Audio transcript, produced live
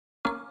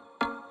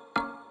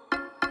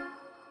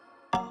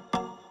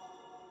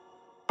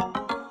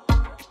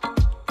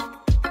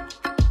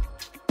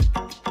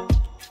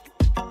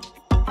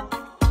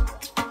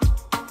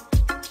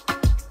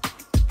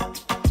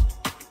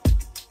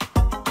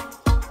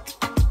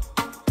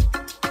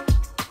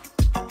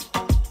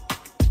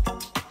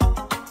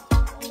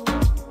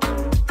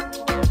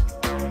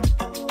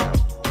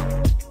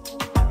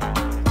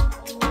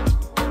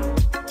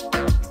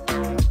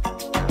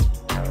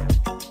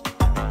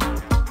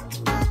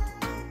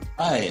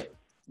Hi,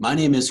 my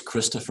name is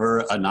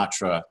Christopher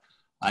Anatra.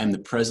 I'm the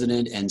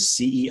president and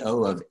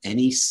CEO of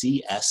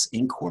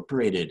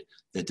NECS-Inc-Software,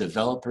 the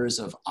developers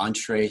of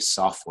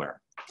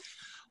NECS-Software.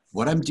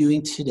 What I'm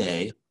doing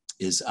today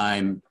is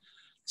I'm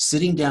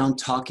sitting down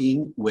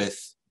talking with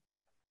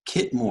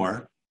Keitt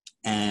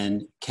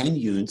and Ken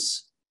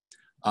Yontz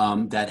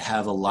that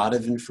have a lot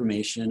of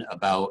information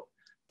about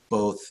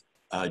both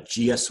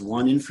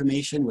GS1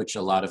 information, which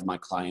a lot of my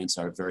clients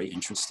are very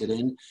interested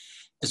in,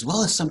 as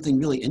well as something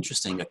really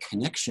interesting, a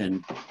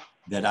connection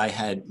that I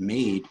had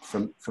made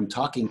from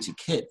talking to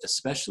Keitt,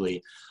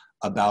 especially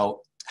about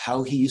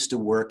how he used to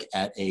work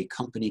at a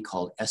company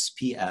called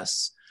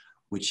SPS,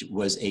 which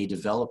was a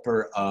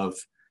developer of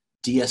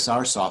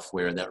DSR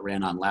software that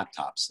ran on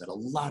laptops that a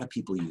lot of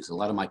people use. A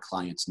lot of my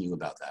clients knew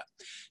about that.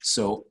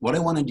 So what I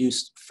want to do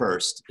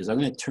first is I'm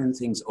going to turn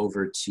things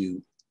over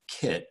to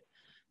Keitt.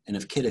 And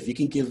Keitt, if you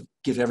can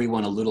give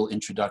everyone a little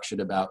introduction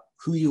about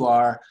who you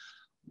are,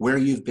 where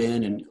you've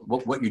been, and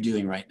what you're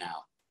doing right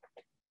now.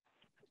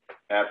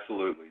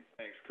 Absolutely.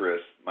 Thanks, Chris.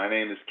 My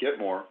name is Keitt.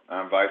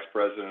 I'm Vice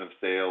President of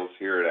Sales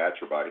here at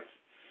Anatra.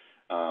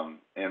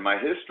 And my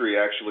history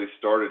actually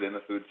started in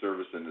the food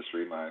service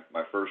industry. My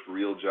first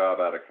real job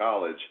out of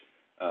college,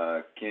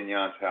 Ken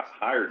Yontz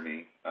hired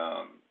me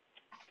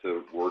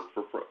to work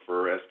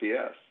for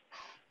SPS.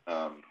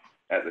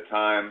 At the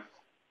time,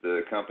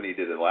 the company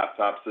did a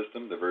laptop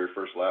system, the very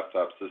first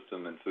laptop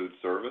system in food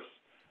service,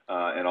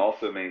 and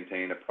also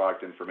maintained a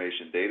product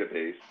information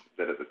database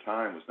that at the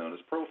time was known as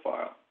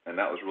Profile. And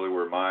that was really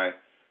where my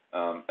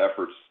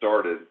efforts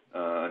started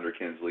under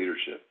Ken's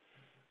leadership.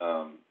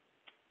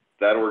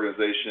 That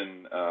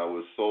organization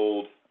was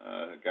sold,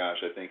 I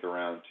think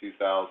around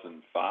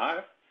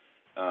 2005.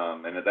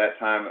 And at that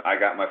time, I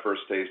got my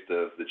first taste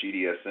of the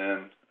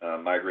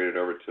GDSN, migrated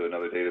over to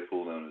another data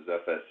pool known as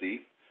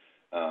FSE.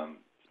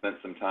 Spent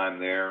some time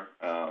there.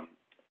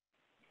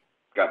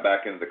 Got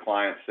back into the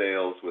client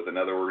sales with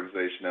another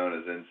organization known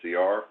as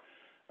NCR.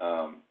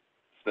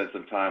 Spent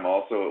some time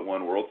also at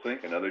One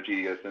WorldSync, another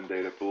GS1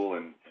 Data Pool,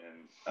 and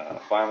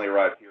finally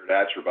arrived here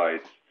at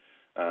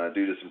Atrabytes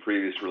due to some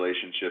previous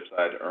relationships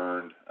I'd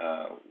earned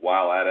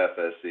while at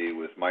FSC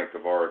with Mike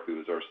Kavarik, who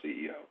is our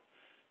CEO.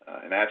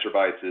 And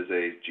Atrabytes is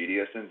a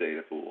GDSN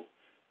data pool,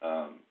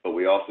 but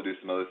we also do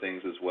some other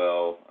things as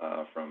well,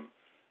 from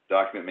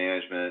document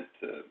management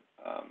to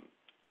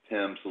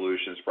PIM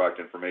solutions, product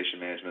information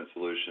management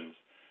solutions,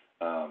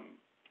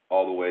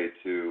 all the way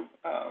to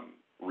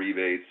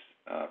rebates,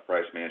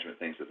 price management,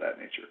 things of that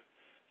nature.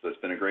 So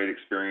it's been a great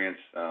experience,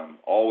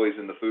 always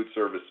in the food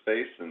service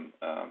space, and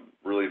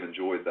really have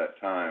enjoyed that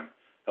time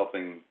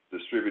helping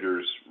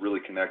distributors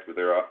really connect with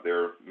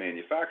their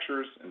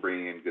manufacturers and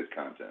bringing in good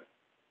content.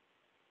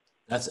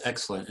 That's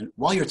excellent. And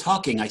while you're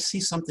talking, I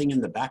see something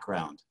in the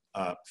background.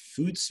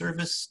 Food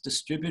service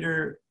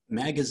distributor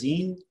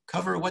magazine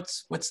cover.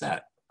 What's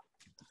that?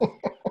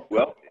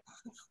 Well,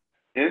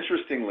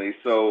 interestingly,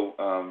 so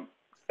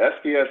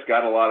SPS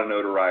got a lot of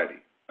notoriety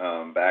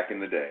back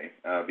in the day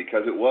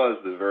because it was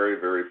the very,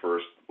 very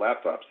first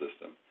laptop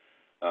system.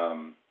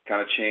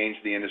 Kind of changed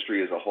the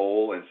industry as a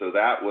whole, and so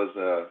that was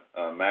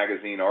a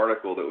magazine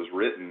article that was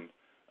written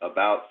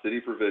about city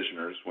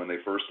provisioners when they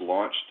first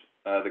launched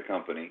the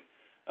company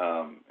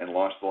and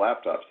launched the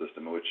laptop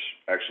system, which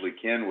actually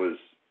Ken was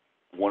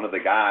one of the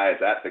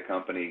guys at the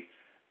company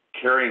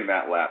carrying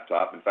that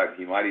laptop. In fact,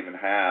 he might even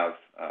have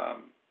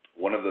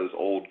one of those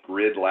old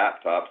grid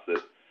laptops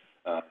that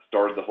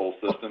started the whole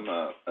system.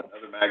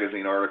 Another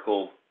magazine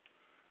article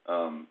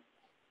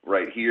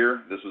right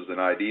here. This was an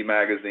ID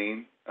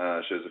magazine.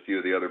 Shows a few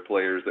of the other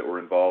players that were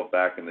involved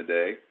back in the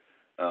day.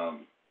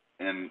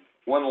 And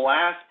one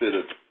last bit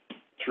of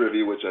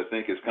trivia, which I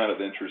think is kind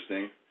of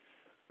interesting.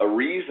 A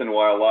reason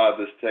why a lot of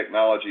this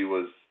technology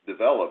was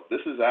developed,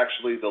 this is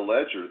actually the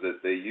ledger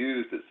that they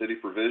used at city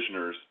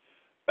provisioners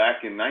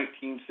back in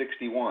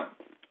 1961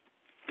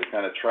 to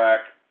kind of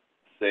track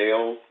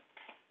sales,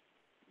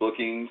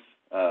 bookings,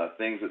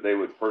 things that they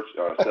would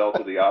sell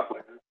to the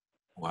operators.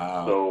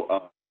 Wow.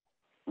 So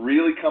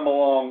really come a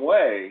long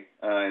way,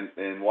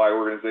 and why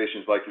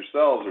organizations like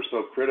yourselves are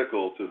so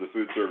critical to the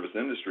food service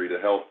industry to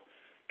help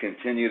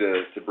continue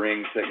to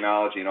bring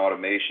technology and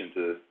automation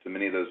to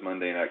many of those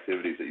mundane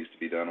activities that used to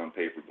be done on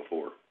paper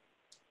before.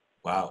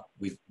 Wow,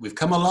 we've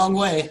come a long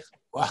way.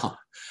 Wow.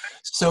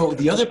 So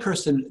the other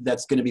person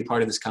that's going to be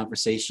part of this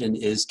conversation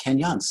is Ken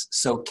Yontz.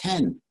 So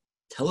Ken,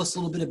 tell us a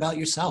little bit about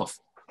yourself.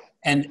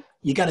 And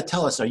you got to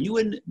tell us, are you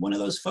in one of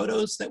those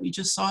photos that we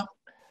just saw?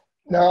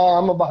 No,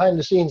 I'm a behind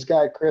the scenes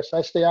guy, Chris.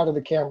 I stay out of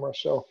the camera.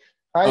 So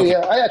I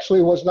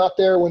actually was not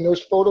there when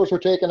those photos were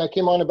taken. I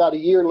came on about a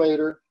year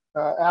later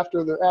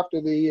after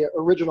the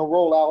original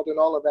rollout and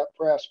all of that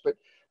press. But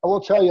I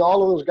will tell you,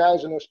 all of those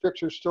guys in those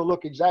pictures still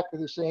look exactly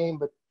the same,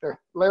 but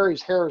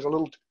Larry's hair is a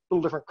little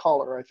different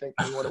color, I think,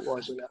 than what it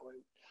was in that one.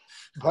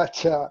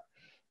 But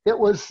it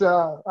was,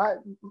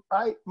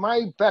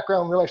 my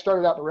background really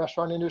started out in the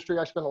restaurant industry.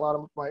 I spent a lot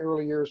of my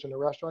early years in the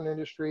restaurant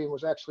industry and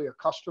was actually a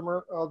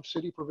customer of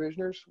city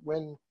provisioners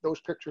when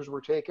those pictures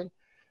were taken.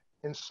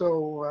 And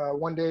so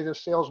one day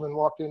this salesman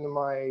walked into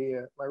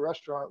my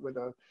restaurant with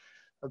a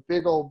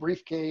big old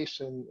briefcase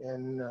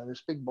and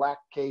this big black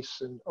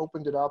case, and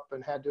opened it up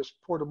and had this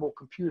portable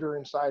computer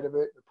inside of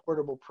it, a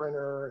portable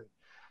printer. And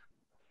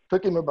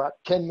took him about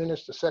 10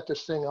 minutes to set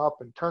this thing up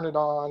and turn it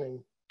on and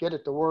get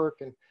it to work.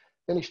 And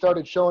then he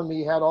started showing me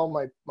he had all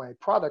my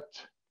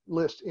product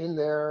list in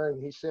there.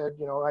 And he said,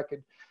 you know, I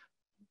could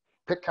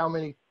pick how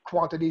many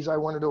quantities I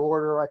wanted to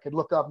order. I could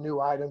look up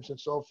new items and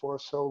so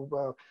forth.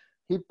 So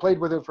he played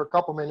with it for a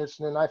couple minutes,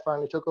 and then I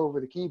finally took over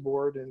the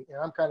keyboard. And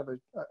I'm kind of a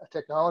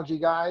technology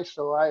guy,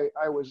 so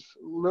I was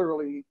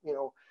literally, you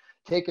know,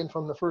 taken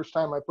from the first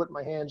time I put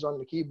my hands on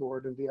the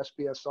keyboard of the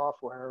SPS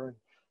software. And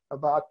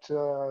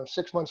about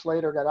 6 months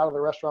later, got out of the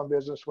restaurant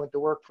business, went to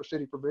work for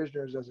City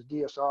Provisioners as a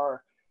DSR,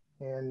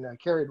 and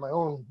carried my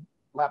own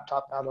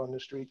laptop out on the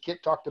street. Kit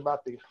talked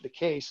about the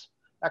case.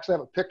 Actually, I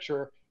have a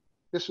picture.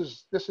 This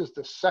is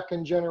the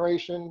second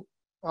generation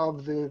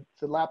of the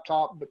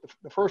laptop, but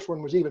the first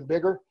one was even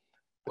bigger.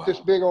 But this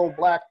big old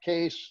black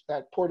case,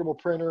 that portable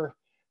printer,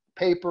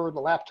 paper, the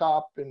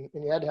laptop, and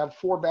you had to have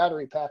 4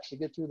 battery packs to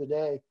get through the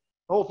day.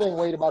 The whole thing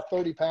weighed about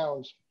 30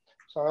 pounds.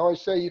 So I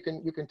always say you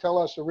can tell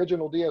us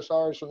original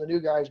DSRs from the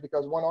new guys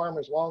because one arm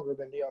is longer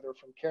than the other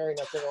from carrying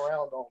that thing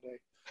around all day.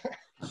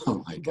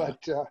 Oh my God.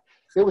 But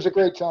it was a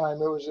great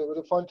time. It was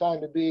a fun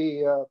time to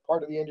be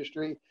part of the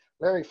industry.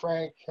 Larry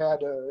Frank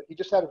he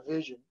just had a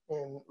vision,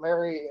 and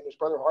Larry and his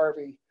brother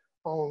Harvey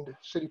owned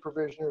City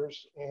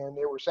Provisioners, and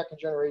they were second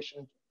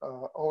generation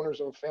owners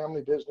of a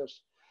family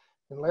business.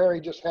 And Larry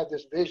just had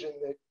this vision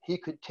that he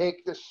could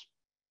take this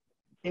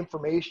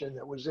information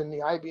that was in the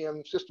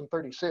IBM System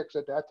 36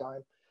 at that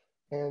time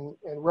and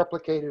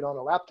replicate it on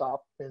a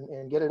laptop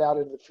and get it out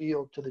into the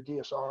field to the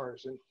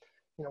DSRs. And,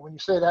 you know, when you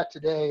say that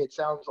today, it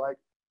sounds like,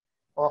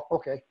 oh,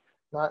 okay,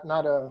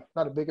 not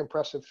a big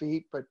impressive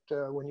feat, but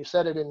when you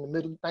said it in the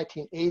mid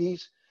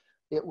 1980s,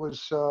 it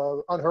was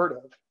unheard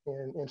of.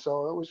 And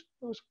so it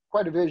was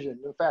quite a vision.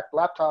 In fact,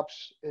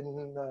 laptops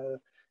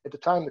at the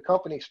time the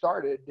company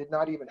started did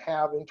not even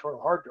have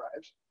internal hard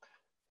drives.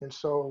 And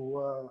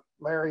so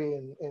Larry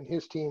and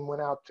his team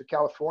went out to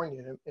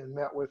California and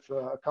met with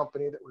a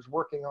company that was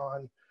working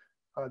on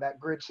that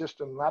grid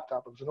system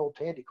laptop. It was an old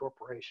Tandy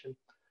corporation.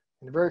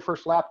 And the very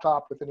first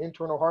laptop with an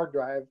internal hard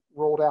drive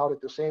rolled out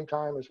at the same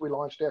time as we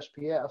launched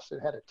SPS. It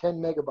had a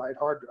 10 megabyte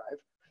hard drive.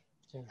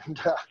 And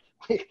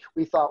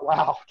we thought,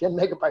 wow, 10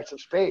 megabytes of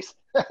space.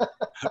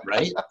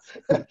 Right?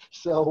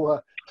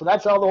 So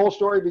that's how the whole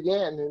story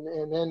began.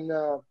 And then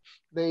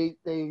they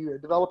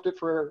developed it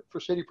for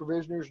City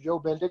Provisioners. Joe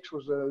Bendix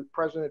was the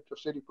president of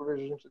City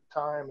Provisioners at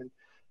the time. And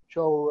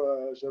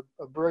Joe is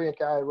a brilliant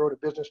guy, wrote a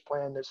business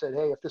plan that said,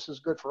 hey, if this is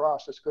good for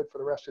us, it's good for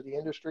the rest of the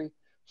industry.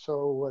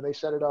 So they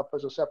set it up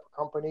as a separate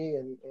company,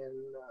 and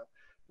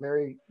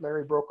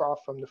Larry broke off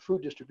from the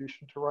food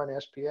distribution to run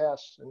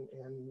SPS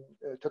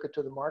and took it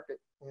to the market.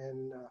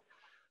 And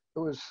it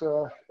was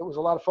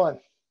a lot of fun.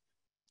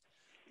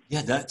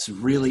 Yeah, that's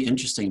really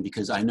interesting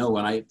because I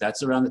know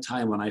that's around the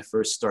time when I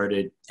first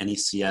started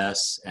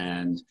NECS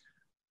and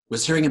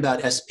was hearing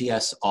about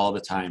SPS all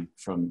the time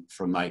from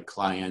my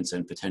clients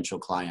and potential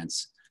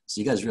clients.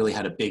 So you guys really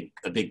had a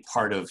big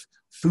part of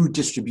food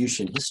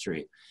distribution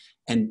history.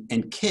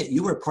 And Kit,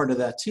 you were part of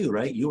that too,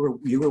 right? You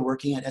were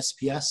working at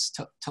SPS.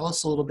 Tell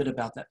us a little bit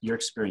about that, your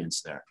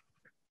experience there.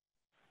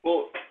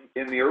 Well,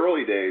 in the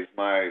early days,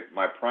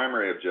 my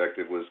primary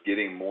objective was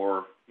getting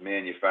more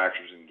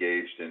manufacturers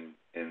engaged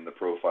in the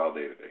profile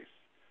database.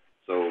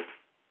 So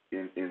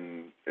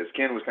as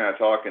Ken was kind of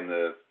talking,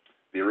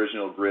 the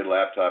original grid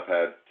laptop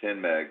had 10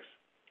 megs.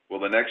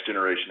 Well, the next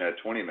generation had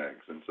 20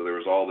 megs. And so there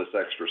was all this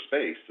extra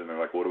space. And they're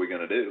like, what are we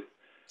going to do?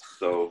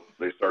 So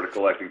they started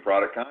collecting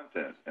product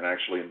content and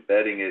actually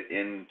embedding it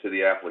into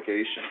the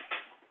application.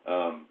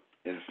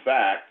 In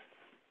fact,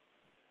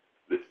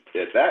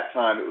 at that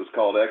time, it was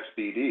called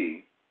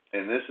XBD.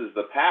 And this is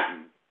the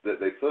patent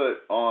that they put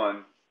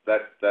on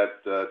that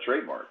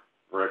trademark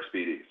for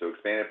XBD, so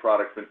expanded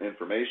product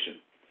information.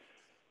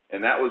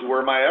 And that was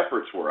where my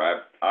efforts were.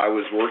 I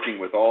was working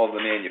with all of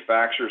the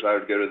manufacturers. I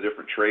would go to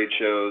different trade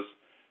shows,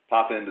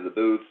 pop into the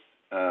booths,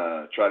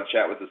 try to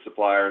chat with the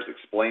suppliers,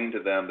 explain to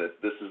them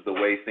that this is the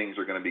way things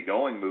are going to be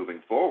going moving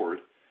forward.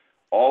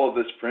 All of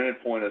this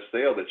printed point of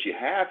sale that you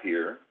have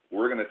here,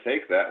 we're going to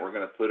take that, we're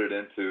going to put it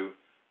into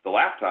the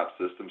laptop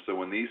system, so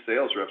when these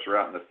sales reps are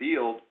out in the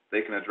field,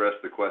 they can address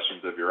the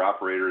questions of your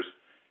operators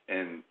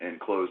and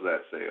close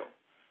that sale.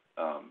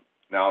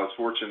 Now, I was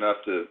fortunate enough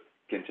to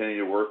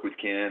continue to work with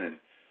Ken,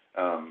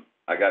 and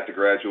I got to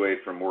graduate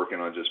from working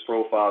on just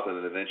profiles and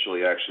then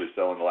eventually actually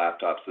selling the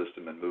laptop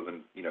system and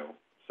moving,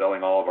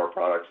 selling all of our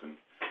products. And,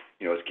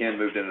 as Ken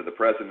moved into the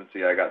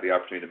presidency, I got the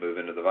opportunity to move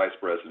into the vice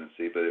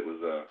presidency, but it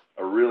was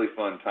a really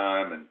fun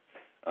time,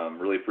 and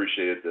really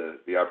appreciated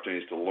the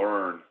opportunities to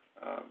learn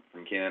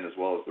from Ken as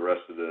well as the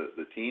rest of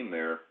the team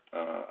there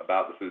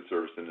about the food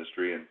service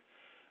industry. And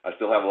I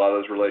still have a lot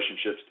of those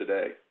relationships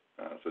today.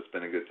 So it's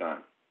been a good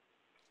time.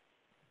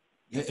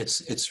 Yeah,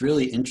 it's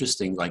really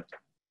interesting, like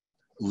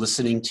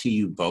listening to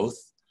you both.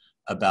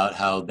 about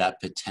how that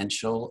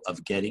potential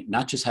of getting,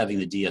 not just having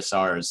the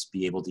DSRs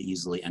be able to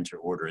easily enter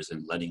orders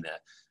and letting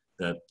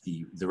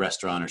the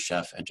restaurant or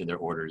chef enter their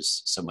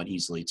orders somewhat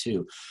easily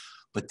too.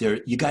 But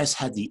you guys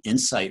had the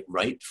insight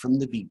right from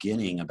the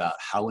beginning about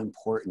how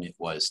important it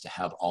was to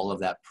have all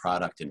of that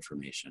product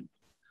information,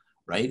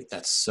 right?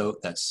 That's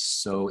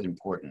so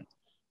important.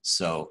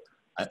 So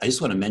I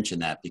just want to mention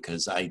that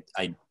because I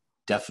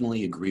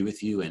definitely agree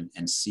with you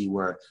and see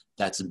where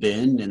that's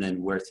been and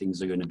then where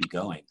things are going to be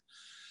going.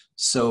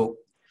 So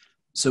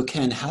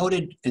Ken,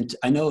 and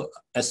I know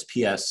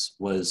SPS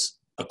was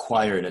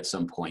acquired at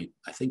some point,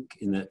 I think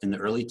in the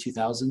early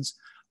 2000s,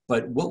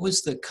 but what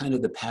was the kind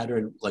of the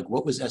pattern, like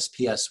what was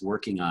SPS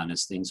working on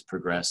as things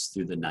progressed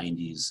through the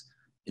 90s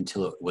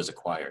until it was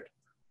acquired?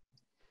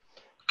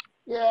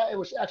 Yeah, it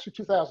was actually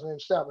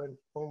 2007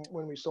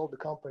 when we sold the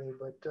company,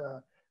 but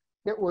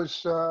it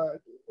was,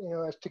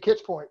 as to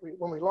Keitt's point,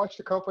 when we launched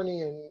the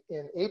company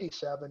in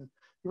 87,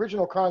 the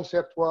original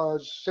concept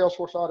was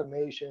Salesforce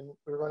automation.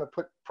 We were going to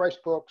put price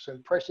books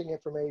and pricing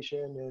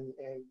information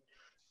and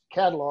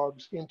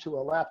catalogs into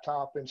a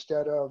laptop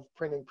instead of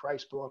printing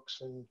price books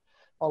and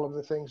all of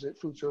the things that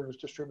food service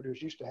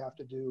distributors used to have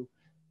to do.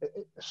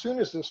 As soon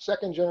as the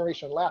second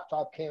generation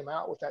laptop came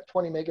out with that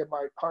 20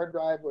 megabyte hard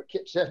drive, what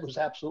Keitt said was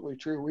absolutely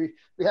true.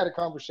 We had a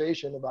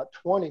conversation about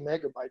 20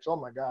 megabytes. Oh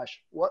my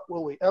gosh, what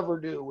will we ever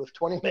do with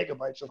 20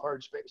 megabytes of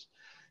hard space?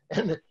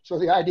 And so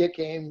the idea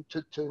came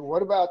to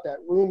what about that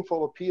room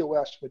full of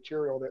POS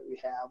material that we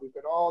have? We've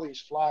got all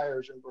these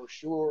flyers and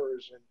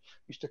brochures, and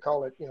used to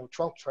call it,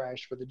 trunk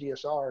trash for the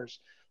DSRs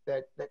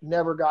that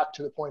never got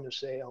to the point of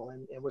sale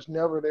and was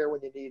never there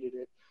when you needed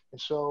it. And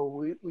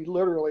so we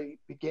literally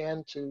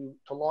began to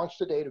launch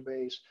the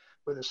database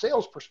with a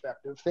sales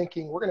perspective,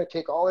 thinking we're going to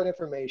take all that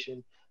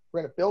information,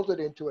 we're going to build it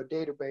into a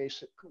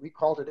database. We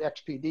called it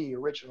XPD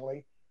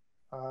originally,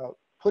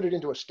 put it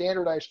into a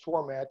standardized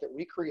format that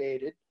we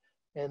created.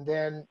 And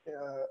then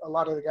a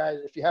lot of the guys,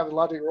 if you have a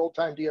lot of your old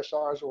time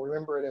DSRs, will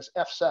remember it as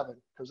F7,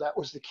 because that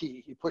was the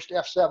key. You pushed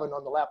F7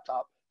 on the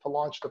laptop to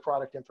launch the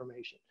product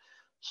information.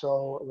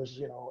 So it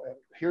was,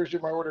 here's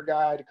my order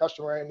guide. A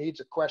customer needs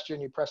a question.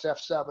 You press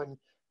F7,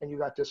 and you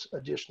got this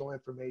additional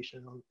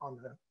information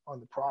on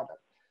the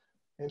product.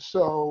 And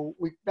so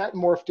that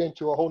morphed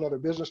into a whole nother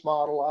business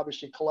model,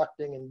 obviously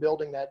collecting and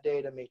building that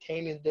data,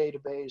 maintaining the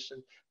database.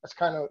 And that's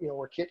kind of,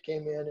 where Keitt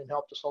came in and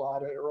helped us a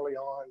lot early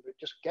on. But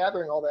just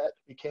gathering all that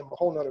became a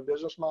whole nother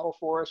business model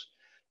for us.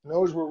 And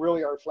those were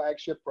really our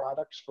flagship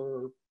products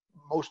for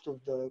most of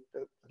the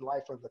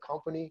life of the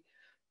company.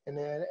 And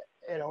then,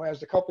 as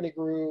the company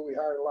grew, we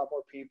hired a lot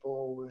more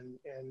people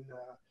and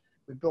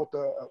we built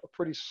a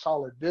pretty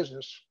solid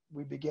business.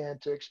 We began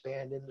to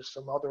expand into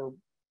some other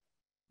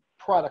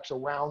products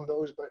around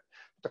those, but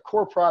the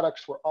core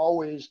products were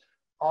always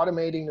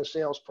automating the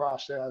sales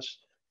process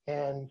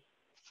and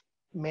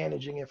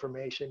managing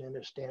information in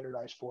a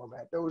standardized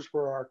format. Those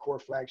were our core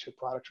flagship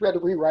products. We had to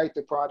rewrite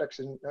the products,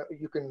 and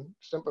you can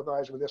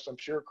sympathize with this, I'm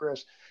sure,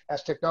 Chris.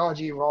 As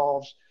technology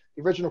evolves,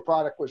 the original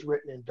product was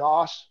written in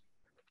DOS.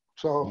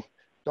 So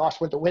DOS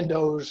went to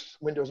Windows,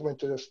 Windows went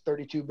to this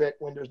 32-bit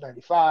Windows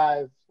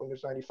 95,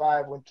 Windows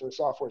 95 went to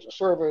software as a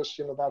service.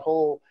 That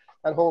whole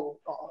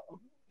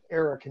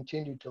era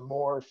continued to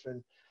morph.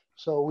 And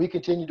so we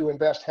continued to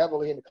invest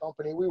heavily in the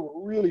company. We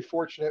were really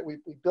fortunate. We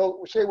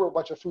say we're a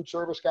bunch of food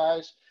service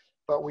guys,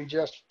 but we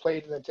just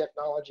played in the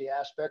technology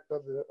aspect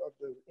of the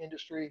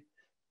industry.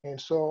 And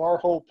so our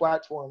whole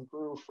platform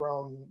grew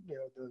from,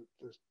 the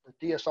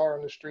DSR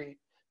on the street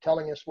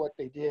telling us what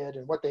they did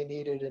and what they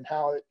needed and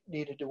how it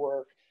needed to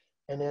work.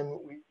 And then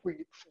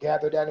we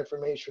gathered that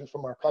information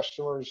from our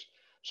customers,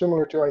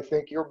 similar to, I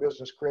think, your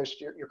business, Chris.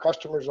 Your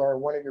customers are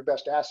one of your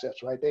best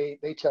assets, right?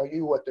 They tell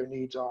you what their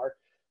needs are,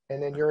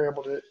 and then you're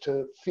able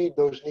to feed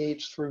those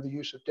needs through the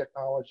use of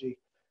technology.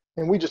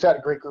 And we just had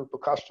a great group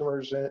of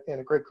customers and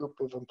a great group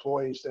of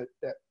employees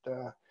that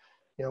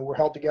were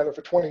held together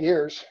for 20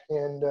 years.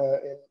 And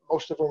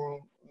most of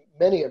them,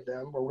 many of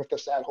them were with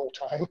us that whole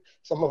time.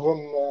 Some of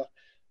them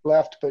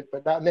left, but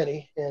not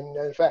many. And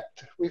in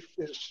fact,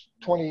 it's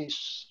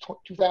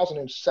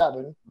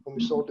 2007 when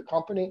we sold the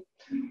company,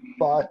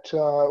 but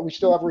we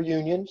still have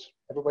reunions.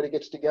 Everybody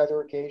gets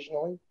together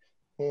occasionally,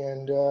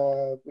 and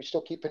we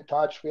still keep in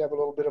touch. We have a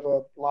little bit of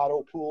a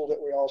lotto pool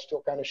that we all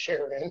still kind of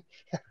share in.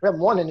 We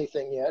haven't won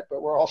anything yet,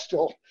 but we're all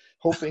still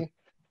hoping.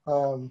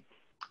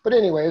 But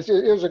anyways,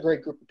 it was a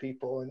great group of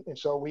people. And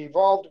so we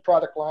evolved the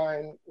product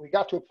line. We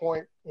got to a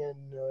point in,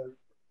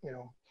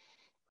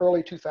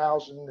 early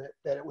 2000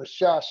 that it was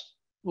just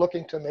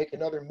looking to make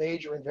another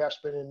major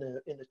investment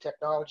in the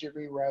technology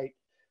rewrite.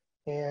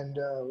 And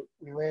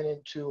we ran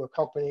into a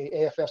company,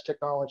 AFS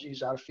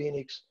Technologies, out of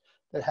Phoenix,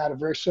 that had a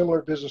very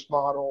similar business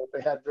model.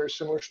 They had very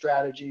similar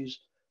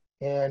strategies,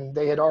 and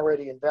they had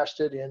already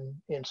invested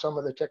in some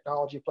of the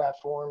technology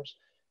platforms.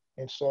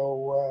 And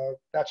so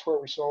that's where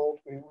we sold.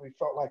 We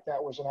felt like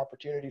that was an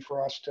opportunity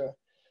for us to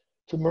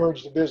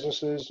merge the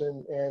businesses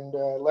and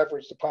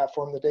leverage the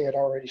platform that they had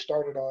already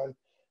started on.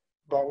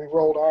 But we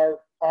rolled our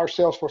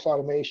Salesforce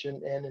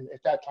automation, and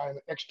at that time,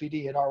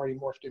 XPD had already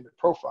morphed into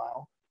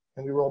Profile.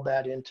 and we rolled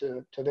that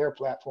into their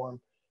platform.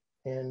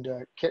 And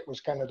Keitt was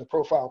kind of the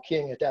profile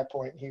king at that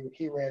point.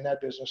 He ran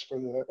that business for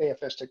the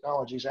AFS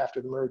Technologies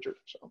after the merger.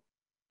 So,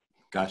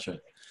 gotcha.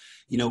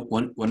 You know,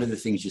 one of the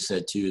things you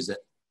said too is that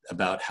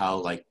about how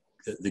like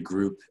the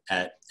group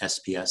at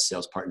SPS,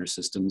 Sales Partner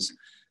Systems,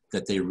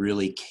 that they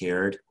really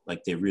cared,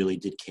 like they really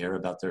did care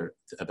about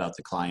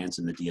the clients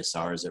and the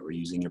DSRs that were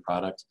using your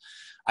product.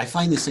 I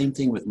find the same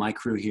thing with my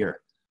crew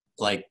here.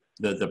 Like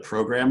the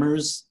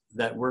programmers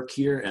that work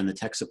here and the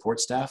tech support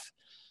staff,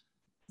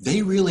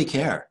 they really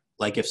care.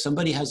 Like if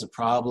somebody has a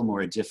problem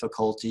or a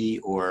difficulty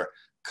or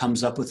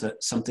comes up with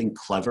something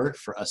clever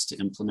for us to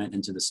implement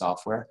into the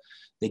software,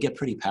 they get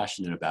pretty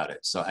passionate about it.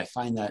 So I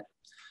find that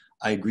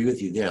I agree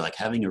with you there, like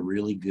having a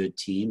really good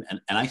team. And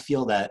I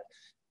feel that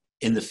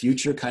in the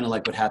future, kind of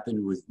like what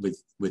happened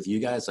with you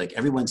guys, like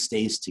everyone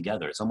stays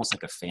together. It's almost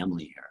like a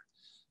family here.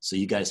 So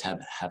you guys have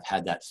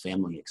had that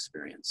family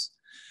experience.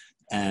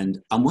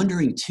 And I'm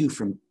wondering too,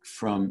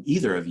 from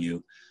either of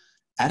you,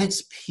 at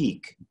its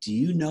peak, do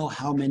you know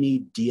how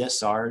many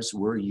DSRs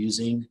were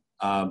using,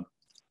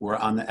 were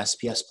on the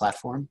SPS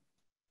platform?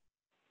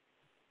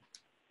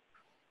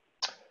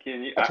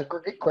 That's a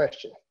great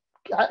question.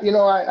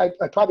 I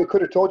probably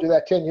could have told you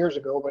that 10 years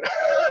ago, but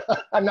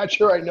I'm not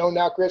sure I know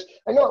now, Chris.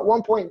 I know at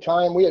one point in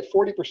time, we had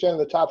 40% of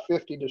the top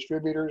 50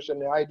 distributors in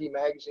the ID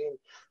magazine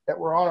that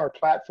were on our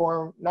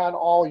platform, not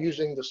all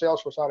using the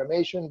Salesforce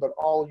automation, but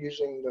all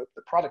using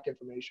the product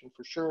information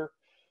for sure.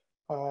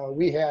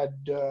 We had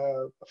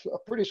a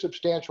pretty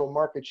substantial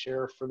market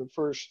share for the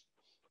first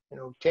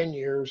 10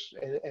 years.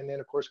 And then,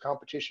 of course,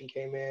 competition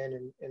came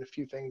in and a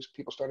few things,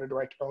 people started to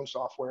write their own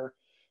software.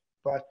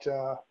 But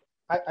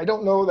I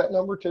don't know that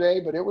number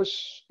today, but it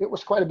was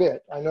quite a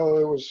bit. I know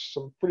there was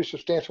some pretty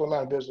substantial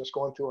amount of business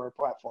going through our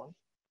platform.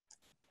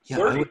 Yeah,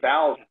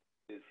 30,000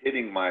 is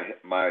hitting my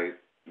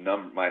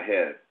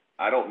head.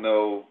 I don't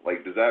know,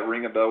 like, does that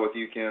ring a bell with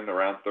you, Ken?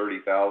 Around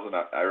 30,000.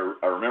 I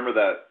remember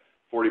that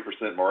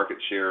 40% market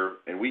share,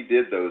 and we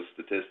did those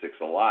statistics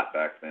a lot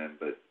back then.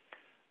 But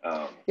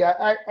yeah,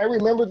 I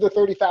remember the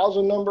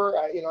 30,000 number.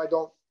 I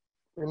don't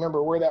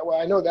remember where that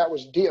was. I know that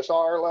was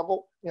DSR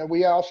level.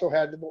 We also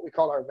had what we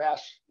call our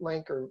VAS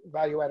link or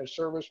value added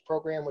service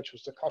program, which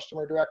was the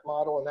customer direct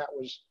model, and that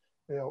was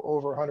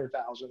over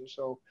 100,000.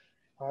 So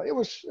it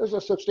was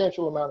a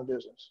substantial amount of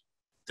business.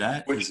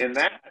 That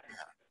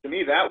to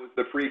me, that was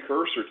the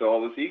precursor to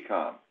all this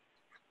e-com.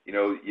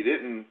 You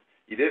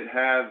didn't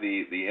have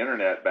the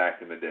internet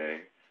back in the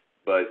day,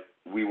 but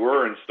we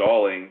were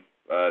installing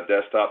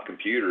desktop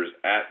computers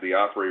at the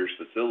operator's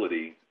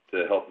facility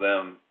to help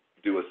them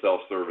do a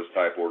self-service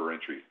type order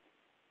entry,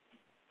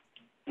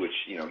 which,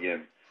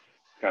 again,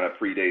 kind of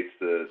predates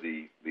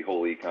the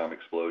whole e-com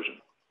explosion.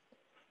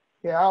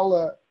 Yeah,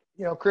 I'll,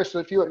 Chris,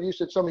 if you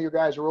said some of you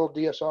guys are old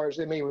DSRs,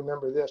 they may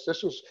remember this.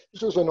 This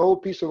was an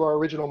old piece of our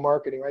original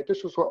marketing, right?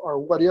 This was our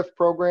What If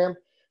program.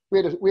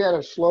 We had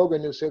a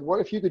slogan that said,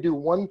 what if you could do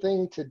one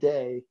thing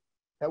today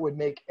that would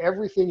make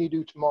everything you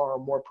do tomorrow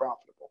more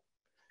profitable?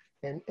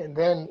 And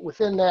then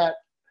within that,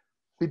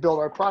 we built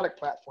our product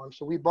platform.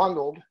 So we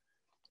bundled.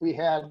 We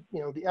had,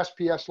 the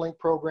SPS Link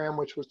program,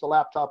 which was the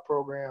laptop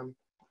program.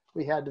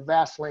 We had the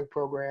VAS Link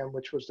program,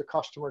 which was the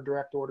customer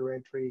direct order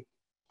entry.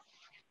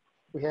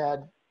 We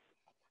had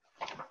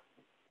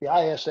the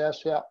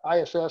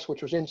ISS,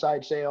 which was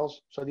inside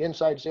sales. So the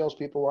inside sales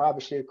people were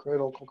obviously a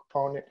critical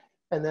component,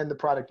 and then the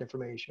product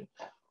information.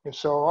 And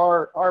so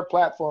our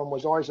platform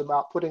was always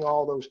about putting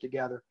all those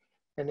together.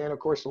 And then, of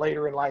course,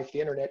 later in life, the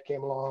internet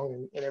came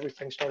along and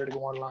everything started to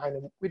go online,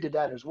 and we did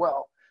that as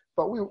well.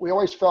 But we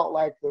always felt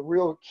like the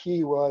real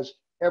key was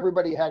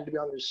everybody had to be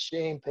on the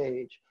same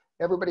page.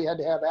 Everybody had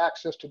to have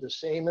access to the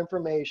same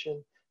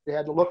information. They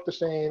had to look the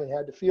same. It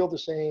had to feel the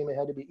same. It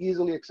had to be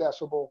easily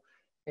accessible.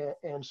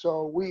 And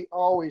so we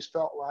always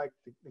felt like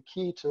the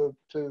key to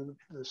the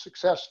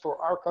success for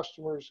our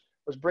customers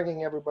was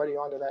bringing everybody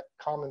onto that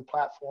common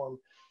platform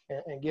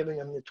and giving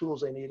them the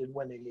tools they needed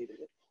when they needed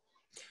it.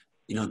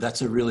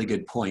 That's a really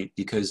good point,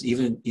 because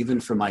even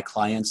for my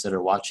clients that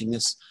are watching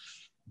this,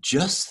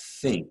 just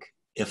think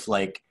if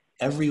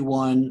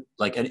everyone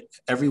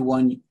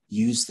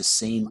used the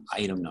same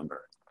item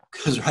number,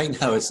 because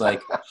right now it's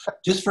like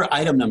just for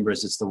item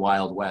numbers, it's the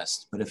Wild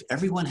West. But if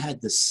everyone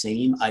had the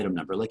same item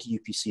number, like a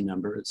UPC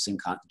number,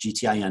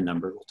 GTIN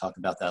number, we'll talk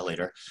about that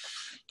later,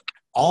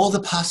 all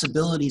the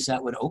possibilities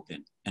that would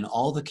open and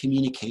all the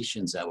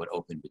communications that would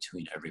open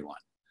between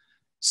everyone.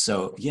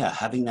 So yeah,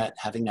 having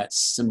that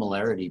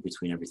similarity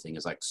between everything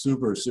is like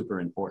super,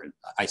 super important.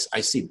 I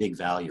see big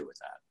value with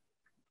that.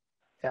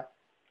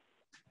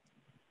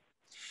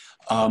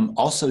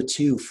 Also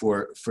too,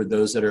 for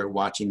those that are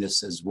watching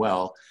this as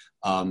well,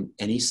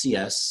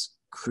 NECS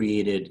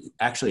created,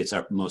 actually it's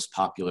our most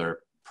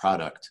popular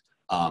product,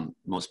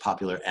 most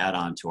popular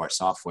add-on to our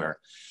software.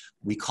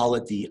 We call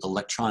it the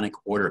electronic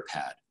order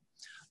pad.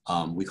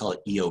 We call it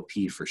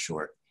EOP for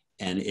short.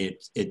 And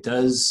it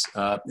does,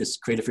 it's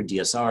created for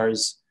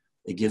DSRs.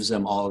 It gives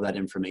them all of that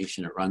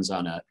information. It runs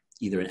on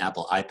either an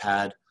Apple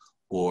iPad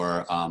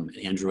or an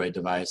Android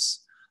device.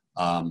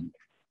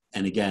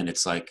 And again,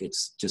 it's like,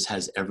 it's just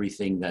has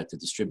everything that the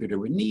distributor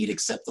would need,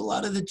 except a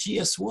lot of the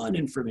GS1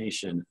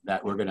 information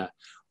that we're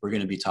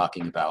gonna be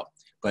talking about.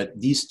 But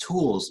these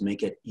tools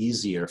make it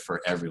easier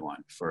for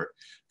everyone, for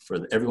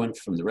everyone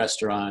from the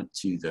restaurant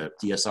to the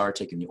DSR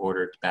taking the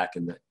order back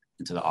into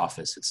the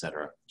office, et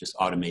cetera. Just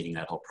automating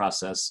that whole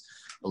process,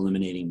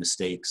 eliminating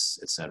mistakes,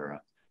 et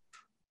cetera.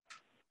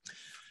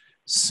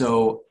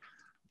 So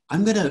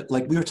I'm gonna,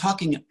 like we were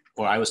talking,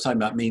 or I was talking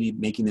about maybe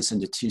making this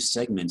into 2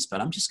 segments, but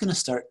I'm just gonna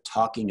start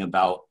talking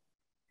about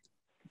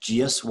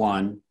GS1,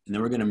 and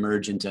then we're gonna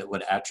merge into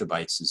what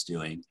Atrabytes is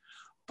doing.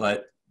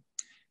 But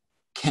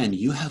Ken,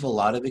 you have a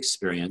lot of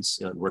experience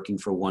working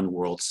for One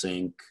World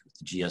Sync,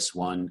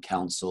 GS1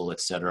 Council, et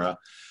cetera.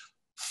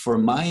 For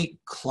my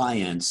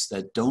clients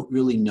that don't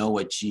really know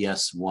what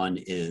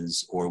GS1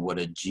 is, or what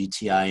a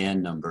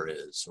GTIN number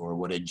is, or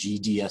what a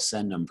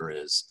GDSN number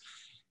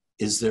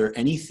is there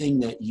anything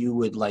that you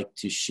would like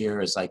to share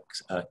as like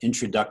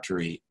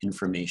introductory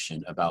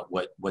information about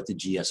what the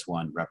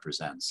GS1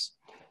 represents?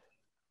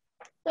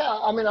 Yeah,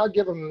 I mean, I'll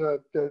give them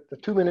the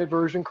 2-minute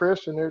version,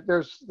 Chris. And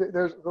there's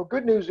the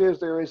good news is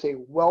there is a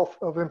wealth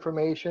of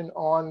information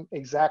on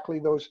exactly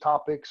those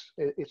topics.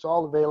 It's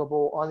all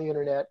available on the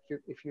internet.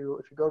 If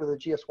you go to the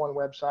GS1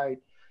 website,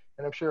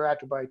 and I'm sure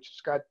Atrabytes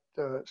has got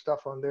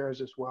stuff on theirs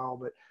as well,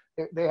 but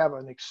they have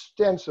an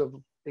extensive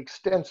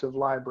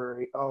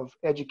library of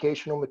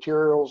educational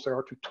materials. There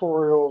are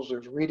tutorials,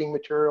 there's reading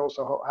materials.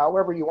 So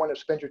however you want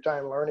to spend your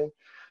time learning,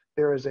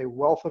 there is a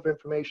wealth of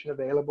information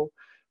available.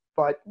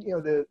 But you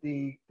know,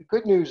 the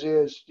good news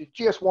is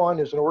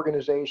GS1 is an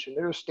organization.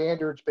 They're a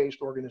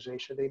standards-based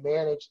organization. They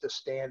manage the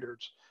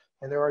standards,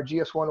 and there are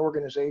GS1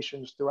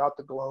 organizations throughout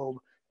the globe.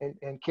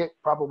 And Keitt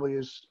probably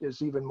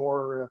is even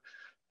more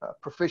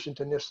proficient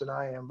in this than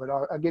I am. But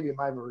I'll give you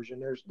my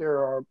version. There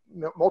are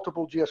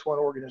multiple GS1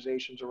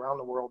 organizations around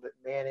the world that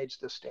manage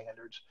the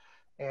standards.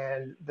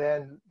 And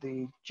then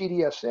the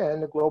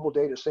GDSN, the Global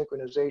Data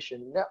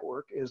Synchronization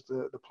Network, is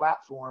the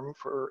platform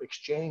for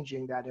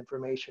exchanging that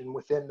information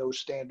within those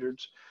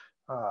standards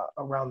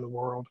around the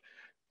world.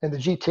 And the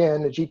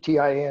G10, the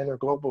GTIN, or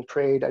Global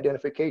Trade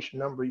Identification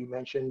Number you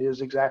mentioned, is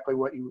exactly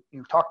what you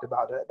talked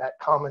about, that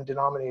common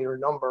denominator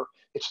number.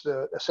 It's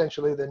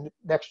essentially the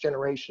next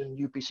generation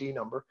UPC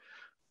number.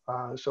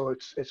 So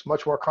it's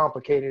much more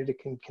complicated. It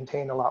can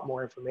contain a lot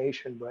more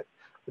information, but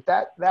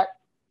that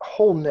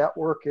whole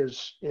network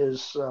is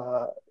just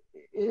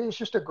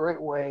a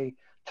great way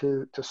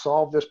to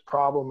solve this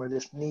problem or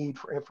this need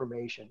for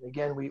information.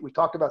 Again, we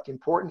talked about the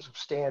importance of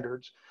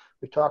standards.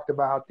 We talked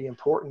about the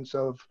importance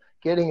of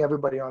getting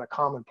everybody on a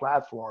common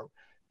platform,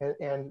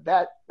 and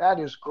that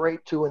is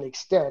great to an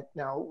extent.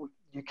 Now,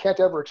 you can't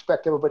ever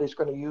expect everybody's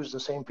going to use the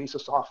same piece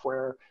of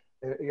software.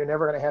 You're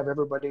never going to have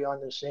everybody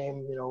on the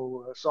same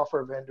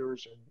software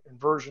vendors and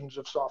versions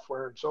of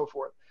software and so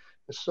forth.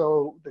 And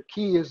so the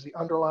key is the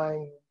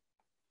underlying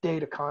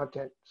data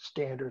content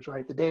standards,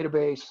 right? The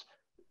database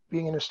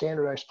being in a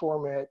standardized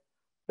format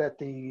that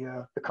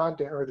the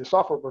content or the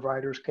software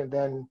providers can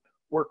then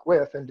work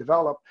with and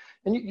develop.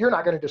 And you're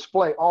not going to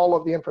display all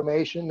of the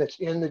information that's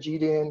in the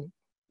GDN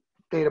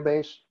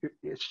database.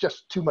 It's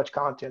just too much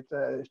content,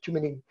 too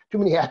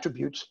many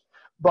attributes.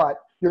 But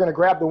you're going to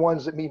grab the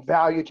ones that mean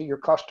value to your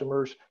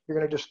customers. You're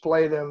going to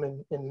display them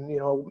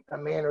in a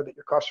manner that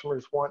your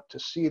customers want to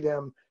see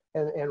them,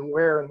 and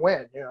where and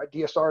when.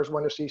 DSRs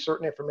want to see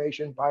certain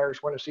information,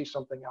 buyers want to see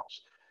something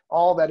else.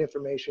 All that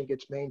information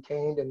gets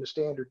maintained in the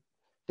standard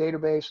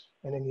database,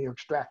 and then you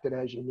extract it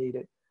as you need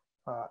it.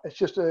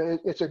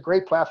 It's a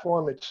great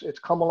platform. It's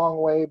come a long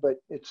way, but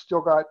it's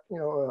still got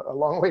a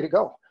long way to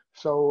go.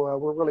 So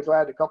we're really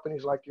glad that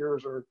companies like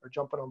yours are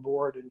jumping on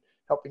board and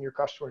helping your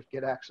customers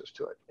get access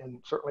to it. And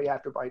certainly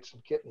Atrabytes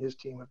and Keitt and his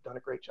team have done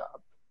a great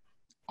job.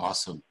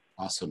 Awesome.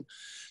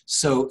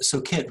 So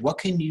Keitt, what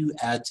can you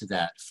add to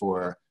that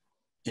for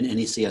an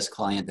NECS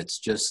client that's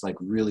just like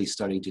really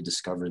starting to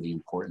discover the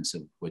importance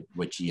of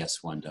what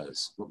GS1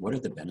 does? What are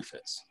the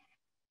benefits?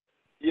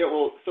 Yeah,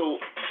 well, so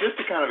just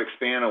to kind of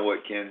expand on what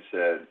Ken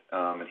said,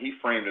 and he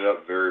framed it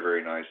up very,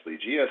 very nicely.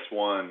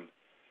 GS1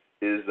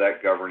 is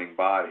that governing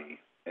body,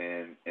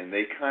 and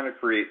they kind of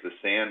create the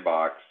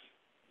sandbox,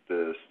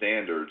 the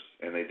standards,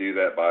 and they do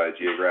that by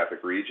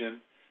geographic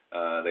region.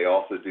 They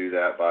also do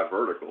that by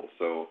vertical.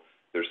 So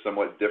there's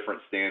somewhat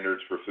different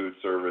standards for food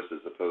service as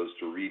opposed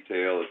to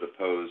retail, as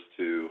opposed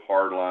to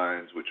hard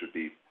lines, which would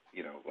be,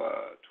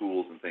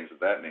 tools and things of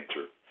that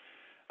nature.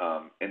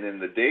 And then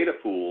the data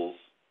pools,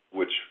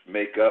 which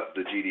make up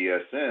the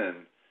GDSN,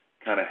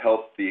 kind of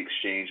help the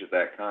exchange of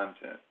that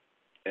content.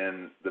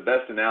 And the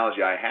best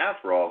analogy I have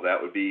for all of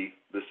that would be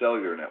the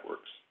cellular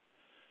networks.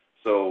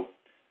 So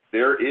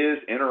there is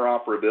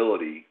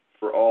interoperability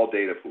for all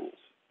data pools.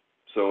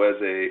 So as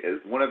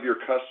one of your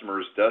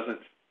customers doesn't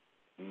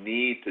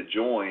need to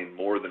join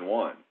more than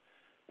one.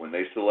 When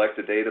they select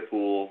a data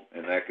pool,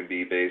 and that can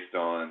be based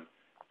on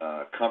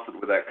comfort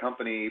with that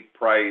company,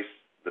 price,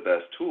 the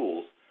best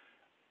tools,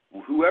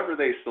 whoever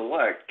they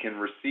select can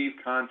receive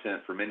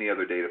content from any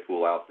other data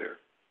pool out there.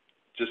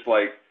 Just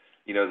like,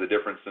 the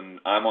difference in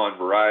I'm on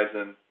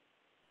Verizon,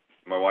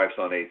 My wife's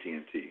on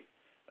AT&T.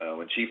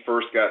 When she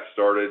first got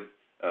started,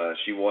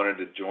 she wanted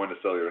to join the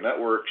cellular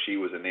network. She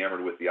was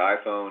enamored with the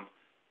iPhone.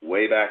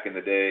 Way back in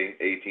the day,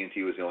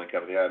 AT&T was the only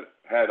company that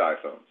had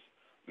iPhones.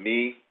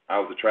 Me, I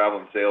was a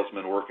traveling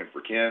salesman working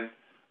for Ken.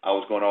 I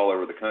was going all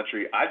over the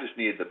country. I just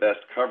needed the best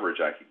coverage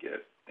I could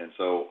get. And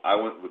so I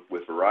went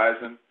with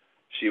Verizon.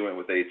 She went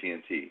with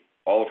AT&T.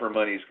 All of her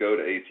monies go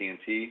to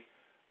AT&T.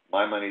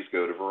 My monies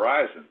go to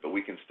Verizon. But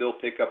we can still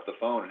pick up the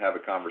phone and have a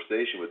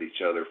conversation with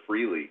each other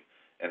freely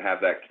and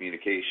have that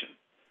communication.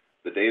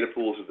 The data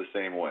pools are the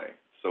same way.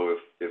 So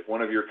if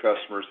one of your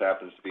customers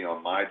happens to be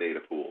on my data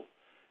pool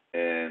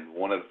and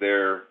one of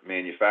their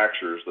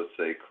manufacturers, let's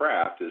say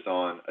Kraft, is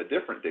on a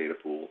different data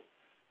pool,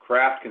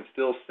 Kraft can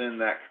still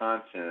send that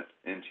content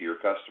into your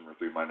customer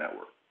through my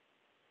network.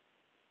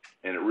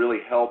 And it really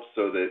helps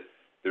so that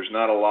there's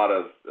not a lot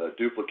of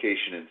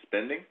duplication in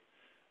spending.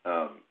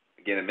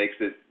 Again, it makes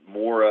it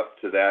more up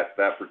to that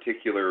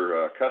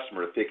particular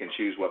customer to pick and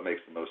choose what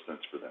makes the most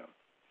sense for them.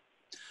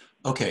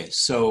 Okay,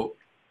 so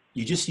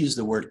you just used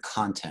the word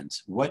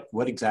content. What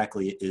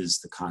exactly is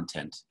the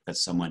content that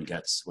someone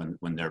gets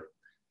when they're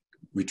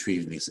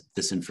retrieving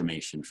this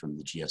information from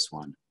the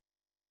GS1?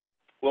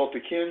 Well,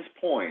 to Ken's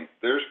point,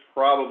 there's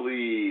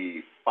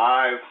probably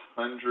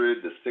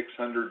 500 to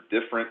 600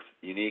 different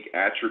unique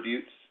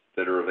attributes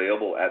that are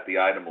available at the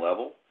item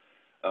level.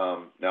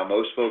 Now,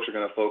 most folks are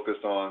going to focus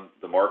on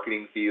the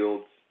marketing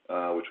fields,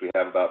 which we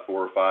have about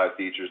 4 or 5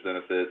 features,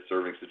 benefits,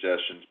 serving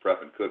suggestions,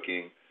 prep and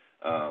cooking,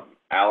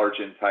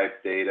 allergen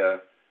type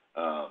data,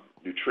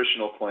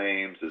 nutritional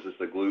claims, is this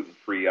a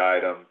gluten-free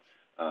item,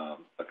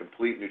 a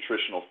complete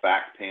nutritional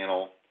fact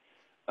panel,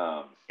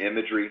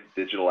 imagery,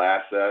 digital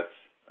assets.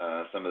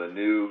 Some of the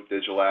new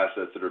digital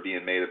assets that are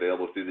being made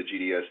available through the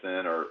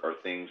GDSN are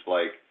things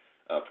like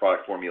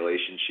product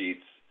formulation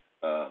sheets,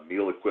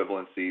 meal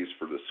equivalencies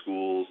for the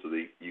schools, so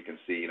that you can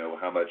see,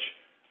 how much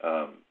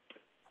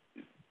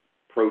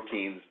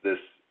proteins this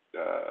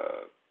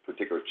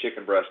particular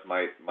chicken breast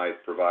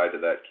might provide to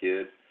that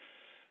kid.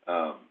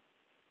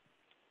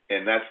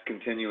 And that's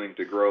continuing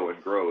to grow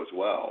and grow as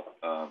well.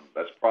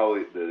 That's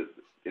probably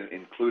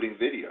including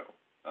video.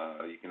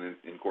 You can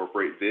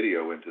incorporate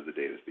video into the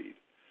data feed.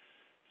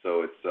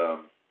 So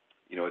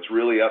it's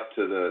really up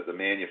to the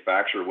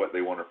manufacturer what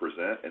they want to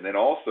present, and then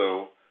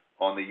also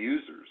on the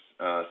users.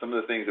 Some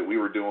of the things that we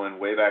were doing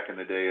way back in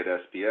the day at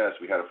SPS,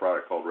 we had a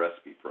product called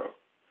Recipe Pro.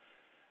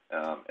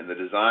 And the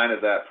design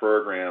of that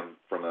program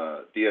from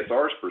a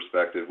DSR's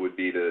perspective would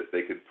be that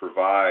they could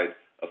provide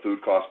a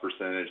food cost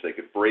percentage. They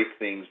could break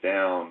things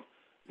down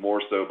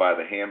more so by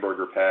the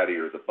hamburger patty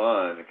or the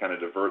bun and kind of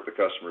divert the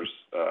customer's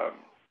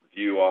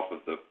view off of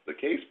the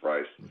case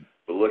price,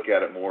 but look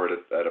at it more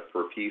at a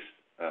per piece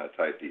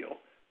type deal.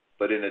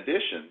 But in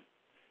addition,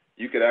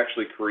 you could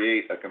actually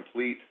create a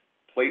complete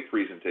plate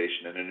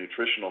presentation and a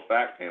nutritional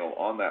fact panel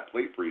on that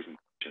plate presentation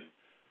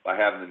by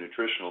having the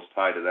nutritionals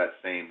tied to that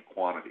same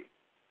quantity.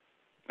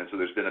 And so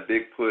there's been a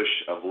big push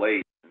of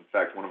late. In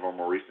fact, one of our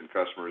more recent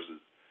customers is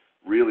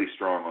really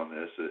strong on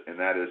this, and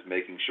that is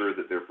making sure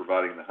that they're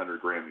providing the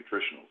 100-gram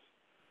nutritionals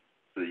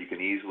so that you can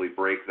easily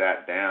break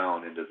that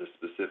down into the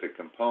specific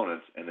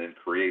components and then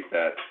create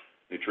that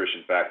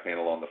nutrition fact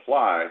panel on the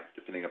fly,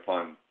 depending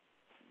upon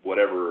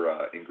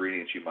whatever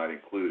ingredients you might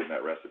include in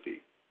that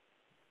recipe.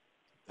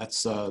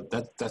 That's a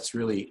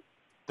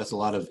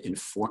lot of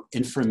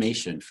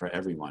information for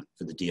everyone,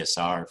 for the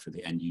DSR, for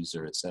the end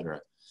user, et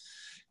cetera.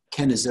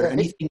 Ken, is there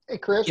anything? Hey,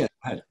 Chris. Yeah,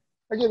 go ahead.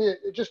 I give you,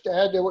 just to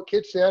add to what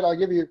Kit said, I'll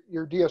give you,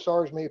 your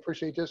DSRs may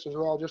appreciate this as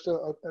well. Just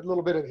a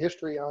little bit of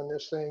history on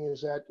this thing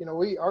is that,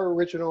 our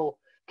original,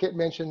 Kit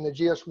mentioned the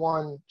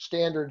GS1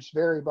 standards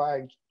vary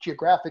by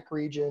geographic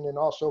region and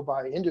also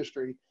by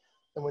industry.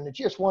 And when the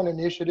GS1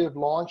 initiative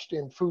launched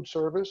in food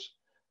service,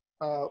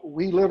 I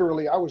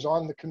was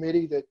on the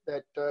committee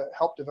that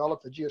helped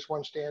develop the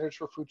GS1 standards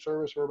for food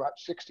service. There were about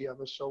 60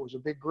 of us, so it was a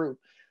big group.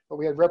 But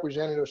we had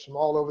representatives from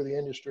all over the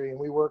industry, and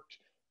we worked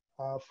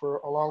for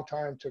a long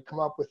time to come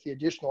up with the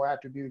additional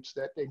attributes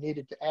that they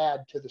needed to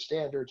add to the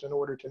standards in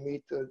order to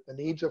meet the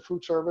needs of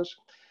food service.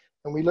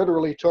 And we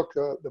literally took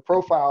the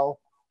profile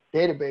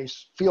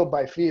database field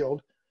by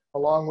field,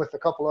 along with a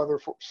couple other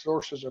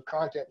sources of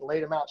content, and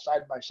laid them out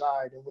side by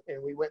side,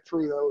 and we went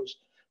through those.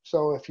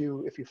 So if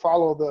you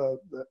follow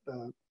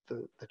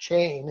the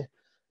chain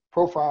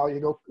profile,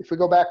 if we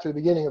go back to the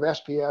beginning of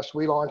SPS,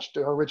 we launched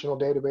our original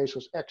database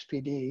was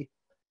XPD.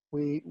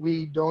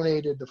 We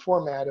donated the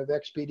format of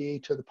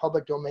XPD to the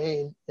public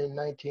domain in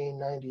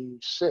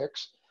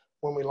 1996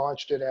 when we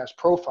launched it as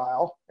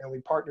Profile, and we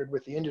partnered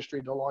with the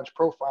industry to launch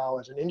Profile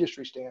as an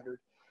industry standard.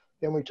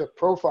 Then we took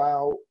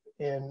Profile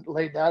and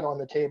laid that on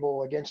the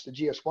table against the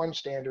GS1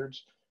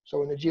 standards. So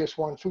when the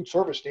GS1 food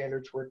service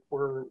standards were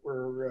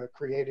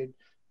created,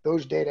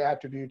 those data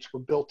attributes were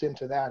built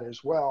into that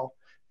as well.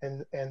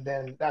 And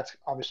then that's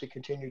obviously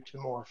continued to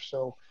morph.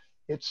 So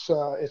it's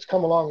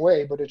come a long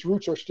way, but its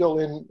roots are still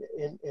in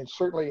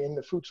certainly in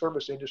the food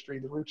service industry.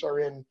 The roots are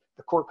in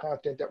the core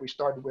content that we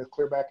started with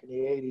clear back in the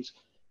 80s.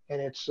 And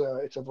it's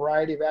a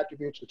variety of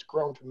attributes. It's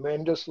grown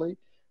tremendously.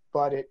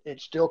 but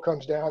it still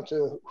comes down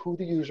to who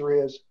the user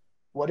is,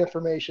 what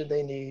information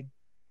they need,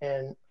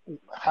 and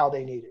how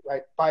they need it,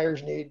 right?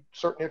 Buyers need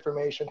certain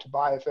information to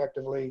buy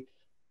effectively.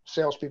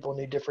 Salespeople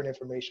need different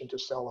information to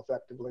sell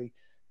effectively.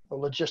 The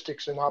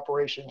logistics and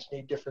operations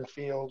need different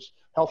fields.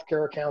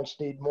 Healthcare accounts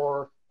need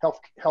more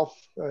health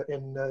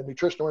and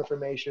nutritional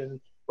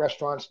information.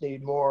 Restaurants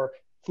need more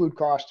food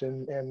cost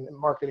and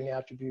marketing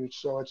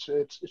attributes. So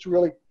it's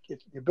really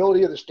the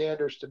ability of the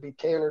standards to be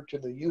tailored to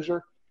the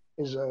user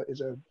is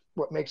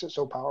what makes it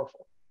so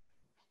powerful.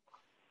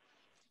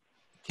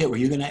 Keitt, were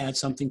you going to add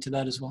something to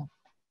that as well?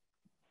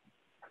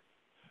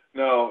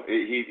 No,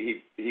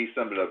 he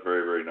summed it up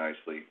very, very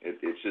nicely.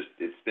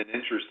 It's been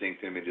interesting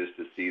to me just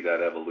to see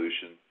that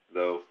evolution,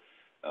 though.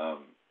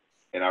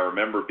 And I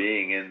remember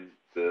being in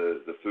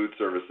the food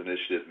service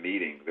initiative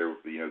meeting. There,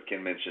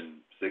 Ken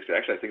mentioned 60.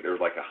 Actually, I think there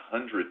was like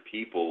 100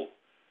 people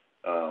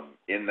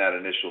in that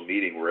initial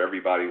meeting where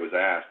everybody was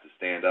asked to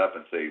stand up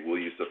and say, "Will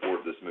you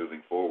support this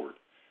moving forward?"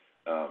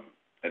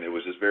 And it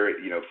was just very,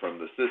 from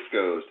the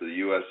Cisco's to the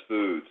U.S.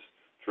 Foods,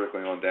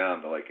 trickling on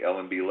down to like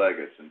L&B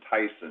Leggett's and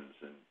Tyson's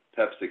and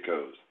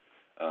PepsiCo's,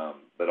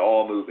 but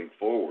all moving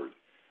forward.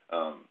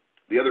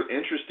 The other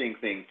interesting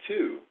thing,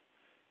 too,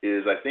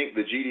 is I think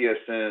the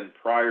GDSN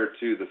prior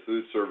to the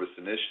food service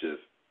initiative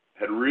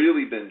had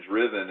really been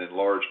driven in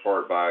large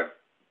part by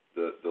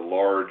the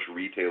large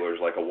retailers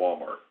like a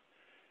Walmart.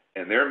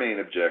 And their main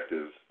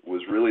objective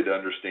was really to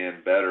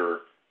understand better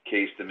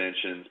case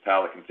dimensions,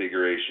 pallet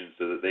configurations,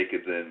 so that they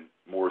could then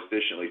more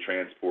efficiently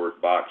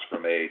transport box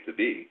from A to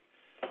B.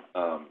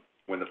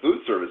 When the food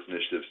service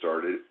initiative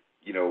started,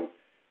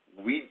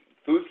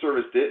 food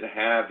service didn't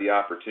have the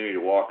opportunity to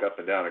walk up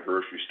and down a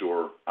grocery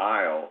store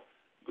aisle,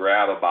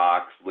 grab a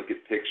box, look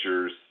at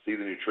pictures, see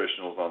the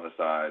nutritionals on the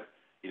side.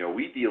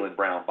 We deal in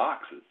brown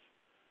boxes.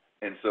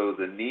 And so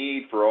the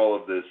need for all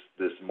of this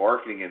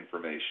marketing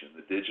information,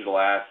 the digital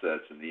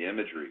assets and the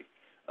imagery,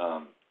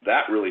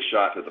 that really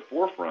shot to the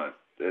forefront,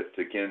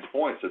 to Ken's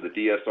point. So the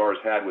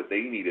DSRs had what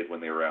they needed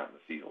when they were out in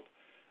the field.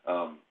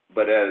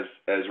 But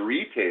as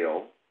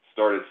retail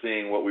started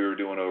seeing what we were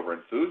doing over in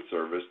food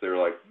service, they were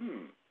like,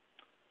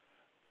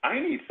 I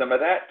need some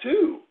of that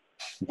too.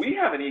 We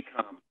have an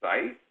e-com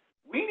site.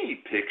 We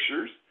need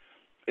pictures.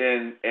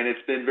 And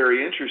it's been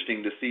very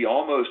interesting to see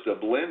almost a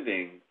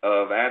blending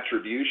of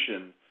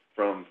attribution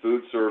from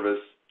food service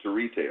to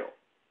retail.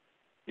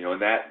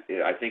 And that,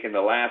 I think in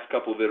the last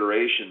couple of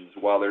iterations,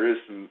 while there is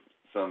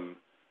some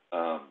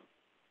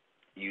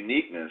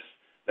uniqueness,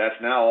 that's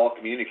now all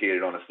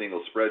communicated on a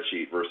single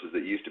spreadsheet versus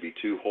it used to be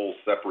two whole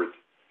separate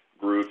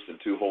groups and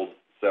two whole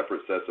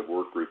separate sets of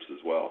work groups as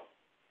well.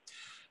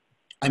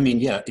 I mean,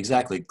 yeah,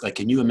 exactly. Like,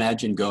 can you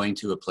imagine going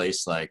to a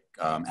place like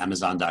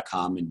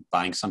Amazon.com and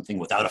buying something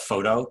without a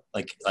photo?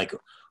 Like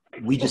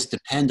we just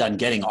depend on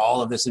getting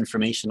all of this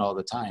information all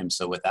the time.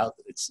 So without,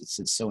 it's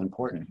so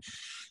important.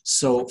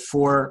 So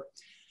for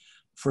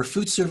a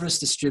food service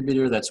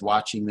distributor that's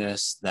watching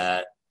this,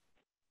 that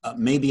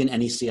may be an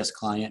NECS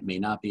client, may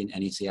not be an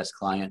NECS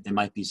client, they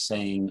might be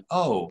saying,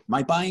 oh,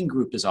 my buying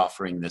group is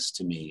offering this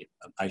to me.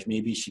 I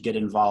maybe should get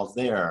involved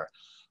there.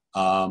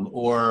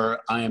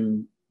 Or I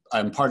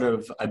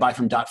buy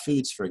from Dot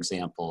Foods, for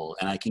example,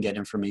 and I can get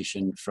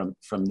information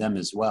from them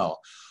as well.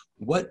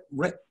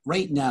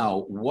 Right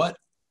now, what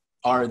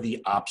are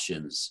the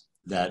options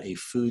that a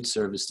food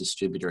service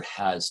distributor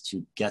has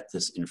to get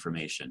this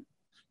information?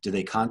 Do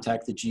they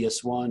contact the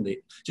GS1?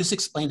 Just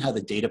explain how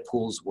the data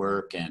pools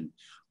work and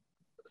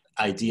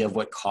idea of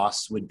what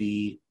costs would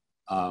be,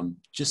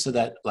 just so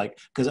that,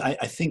 because I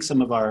think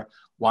some of our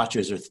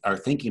watchers are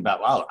thinking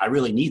about, wow, I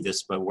really need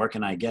this, but where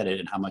can I get it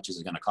and how much is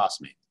it going to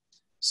cost me?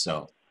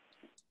 So.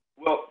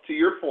 Well, to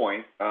your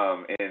point,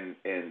 and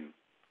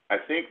I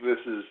think this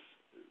is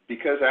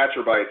because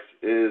Atrabytes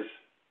is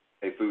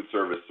a food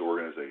service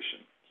organization.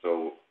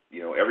 So,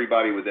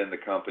 everybody within the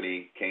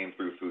company came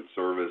through food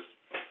service.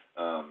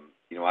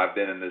 I've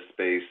been in this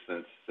space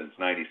since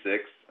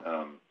 '96,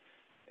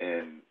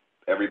 and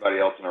everybody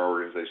else in our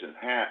organization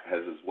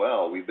has as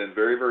well. We've been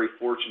very, very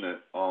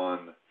fortunate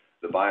on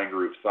the buying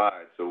group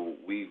side. So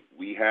we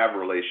have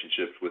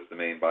relationships with the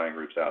main buying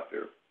groups out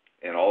there,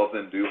 and all of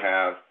them do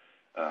have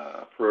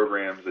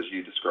programs as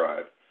you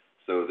described,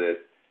 so that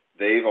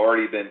they've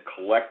already been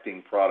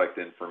collecting product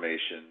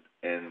information,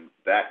 and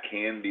that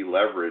can be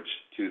leveraged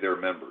to their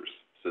members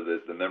so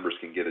that the members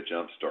can get a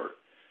jump start.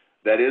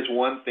 That is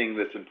one thing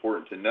that's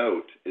important to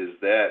note, is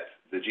that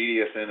the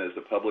GDSN is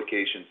a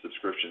publication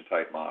subscription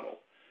type model.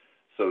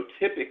 So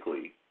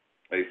typically,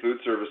 a food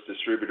service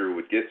distributor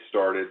would get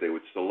started, they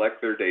would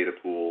select their data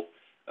pool,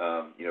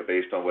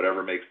 based on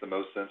whatever makes the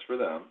most sense for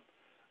them,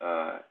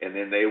 and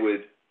then they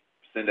would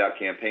send out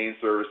campaign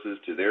services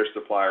to their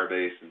supplier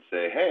base and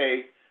say,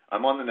 hey,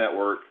 I'm on the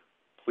network,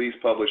 please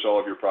publish all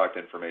of your product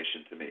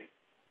information to me.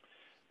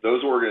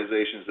 Those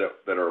organizations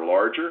that are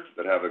larger,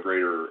 that have a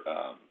greater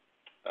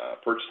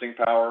purchasing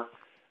power,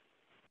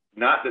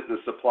 not that the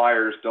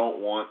suppliers don't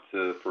want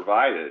to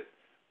provide it,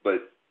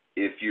 but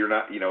if you're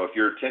not, if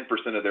you're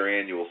 10% of their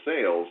annual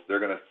sales, they're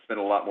going to spend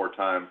a lot more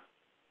time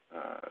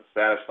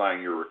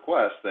satisfying your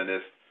request than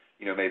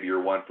maybe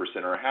you're 1% or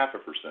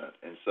 0.5%.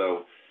 And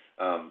so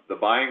the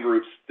buying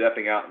group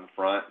stepping out in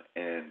front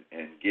and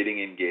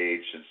getting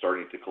engaged and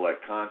starting to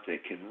collect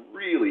content can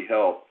really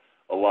help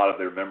a lot of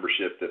their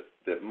membership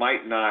that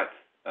might not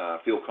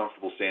feel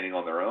comfortable standing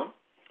on their own.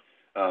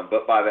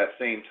 But by that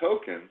same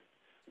token,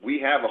 we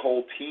have a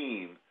whole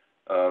team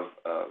of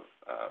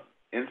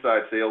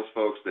inside sales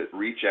folks that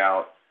reach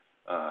out,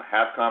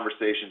 have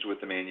conversations with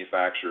the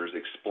manufacturers,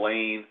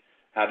 explain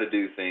how to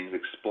do things,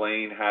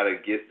 explain how to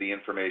get the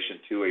information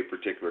to a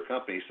particular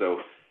company. So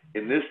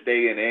in this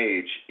day and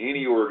age,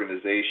 any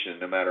organization,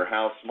 no matter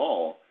how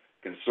small,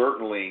 can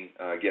certainly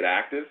get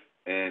active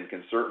and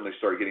can certainly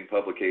start getting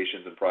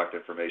publications and product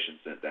information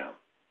sent down.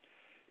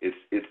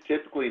 It's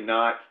typically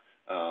not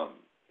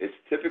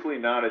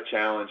a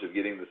challenge of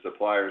getting the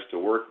suppliers to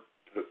work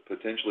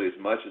potentially as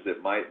much as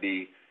it might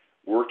be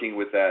working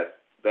with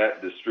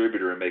that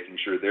distributor and making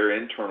sure their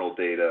internal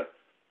data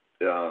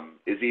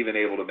is even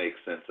able to make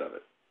sense of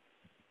it.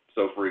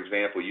 So, for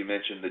example, you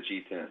mentioned the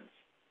G10s.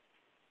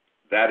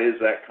 That is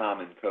that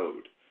common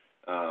code.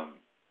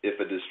 If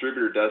a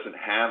distributor doesn't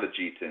have a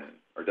G10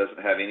 or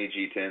doesn't have any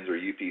G10s or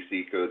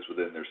UPC codes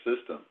within their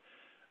system,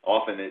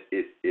 often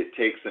it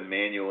takes a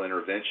manual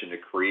intervention to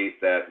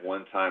create that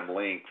one-time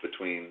link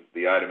between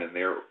the item in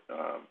their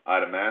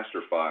item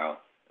master file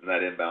and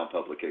that inbound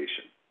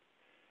publication.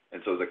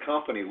 And so as a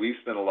company, we've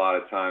spent a lot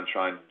of time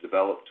trying to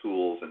develop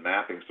tools and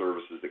mapping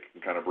services that can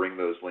kind of bring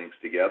those links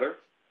together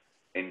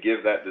and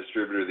give that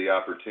distributor the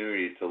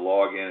opportunity to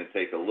log in and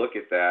take a look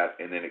at that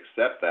and then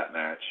accept that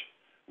match,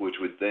 which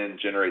would then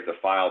generate the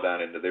file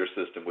down into their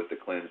system with the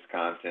cleansed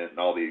content and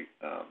all the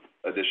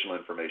additional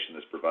information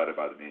that's provided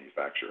by the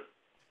manufacturer.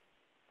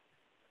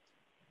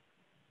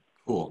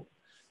 Cool.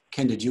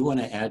 Ken, did you want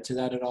to add to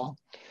that at all?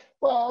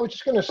 Well, I was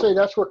just going to say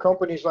that's where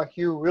companies like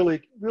you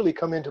really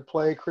come into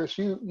play, Chris.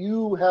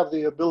 You have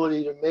the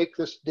ability to make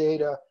this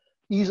data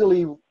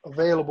easily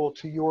available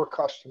to your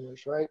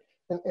customers, right?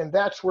 And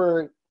that's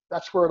where it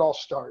all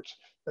starts.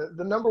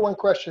 The number one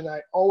question I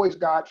always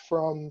got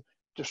from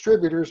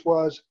distributors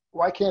was,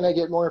 why can't I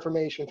get more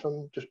information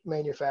from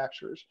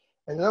manufacturers?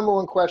 And the number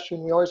one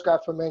question we always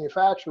got from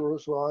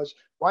manufacturers was,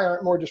 why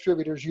aren't more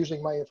distributors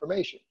using my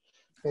information?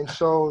 And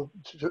so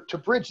to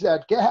bridge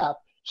that gap,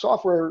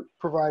 software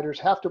providers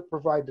have to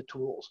provide the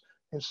tools.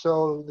 And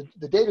so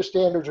the data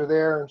standards are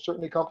there, and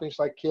certainly companies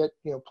like Keitt,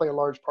 play a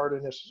large part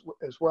in this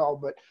as well.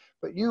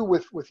 But you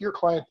with your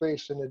client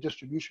base in the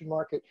distribution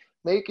market,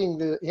 making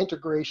the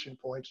integration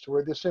points to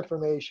where this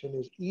information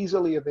is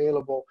easily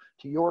available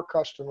to your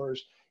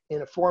customers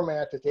in a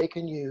format that they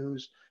can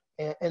use,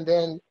 and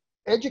then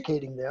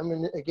educating them.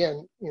 And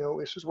again,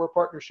 this is where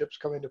partnerships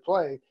come into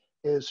play,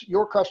 is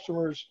your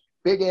customers,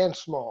 big and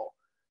small,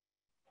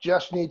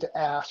 just need to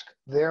ask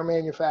their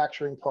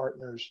manufacturing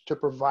partners to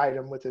provide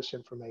them with this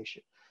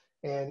information.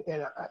 And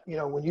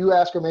when you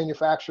ask a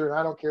manufacturer, and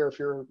I don't care if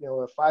you're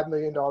a $5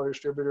 million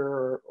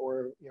distributor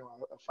or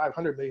a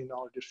 $500 million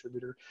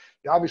distributor,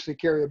 you obviously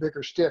carry a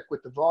bigger stick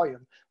with the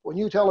volume. When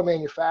you tell a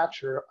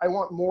manufacturer, I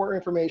want more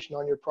information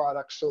on your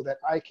products so that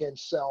I can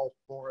sell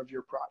more of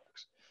your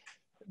products,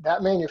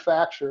 that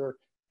manufacturer,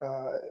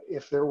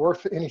 if they're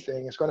worth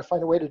anything, is going to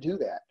find a way to do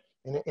that.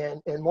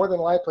 And more than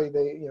likely,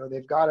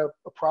 they've got a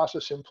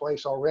process in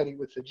place already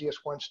with the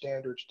GS1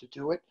 standards to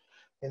do it.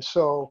 And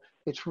so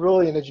it's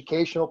really an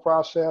educational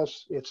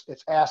process. It's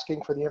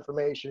asking for the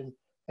information,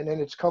 and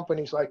then it's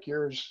companies like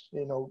yours,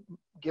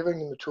 giving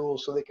them the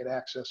tools so they can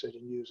access it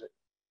and use it.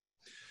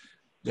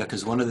 Yeah,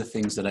 because one of the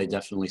things that I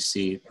definitely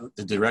see,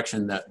 the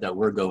direction that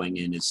we're going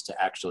in is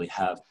to actually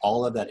have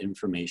all of that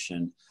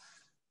information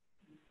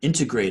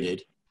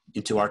integrated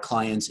into our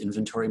client's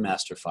inventory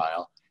master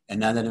file,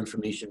 and then that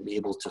information be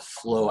able to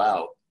flow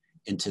out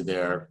into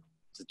the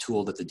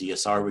tool that the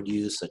DSR would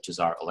use, such as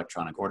our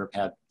electronic order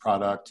pad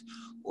product,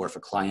 or for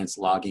clients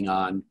logging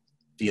on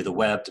via the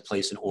web to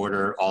place an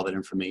order, all that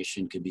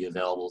information could be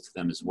available to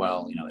them as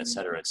well, et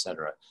cetera, et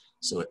cetera.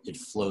 So it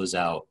flows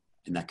out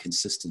and that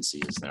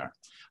consistency is there.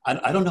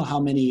 I don't know how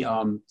many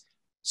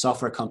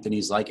software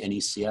companies like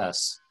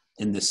NECS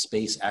in this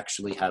space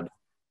actually have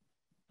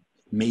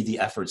made the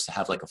efforts to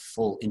have like a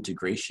full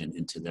integration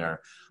into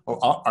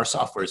our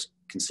software is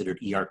considered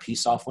ERP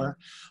software,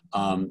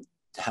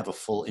 to have a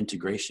full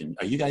integration.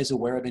 Are you guys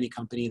aware of any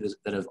company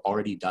that have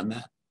already done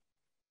that?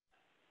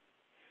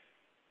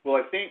 Well,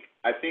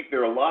 I think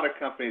there are a lot of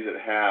companies that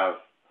have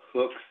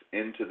hooks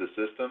into the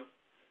system,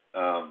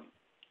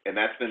 and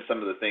that's been some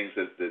of the things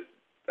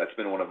that's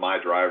been one of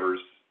my drivers.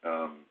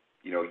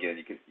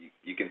 Again,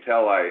 you can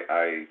tell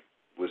I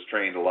was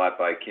trained a lot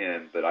by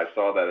Ken, but I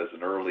saw that as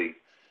an early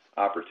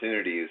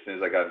opportunity as soon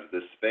as I got into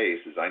this space,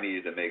 is I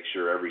needed to make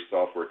sure every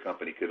software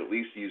company could at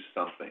least use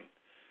something.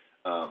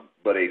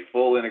 But a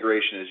full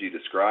integration, as you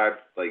described,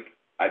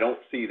 I don't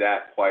see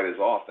that quite as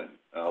often.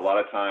 A lot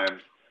of times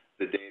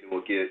the data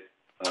will get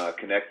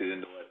connected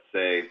into, let's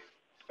say,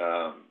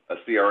 a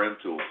CRM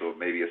tool, so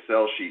maybe a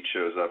sell sheet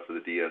shows up for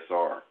the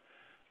DSR.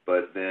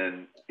 But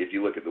then if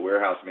you look at the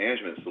warehouse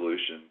management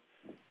solution,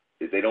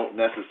 they don't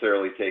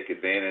necessarily take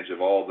advantage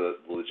of all the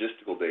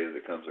logistical data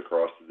that comes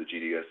across to the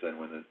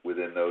GDSN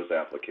within those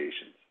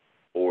applications,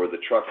 or the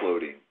truck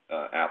loading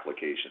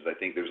applications. I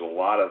think there's a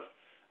lot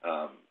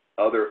of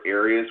other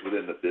areas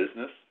within the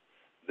business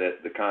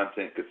that the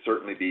content could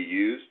certainly be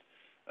used.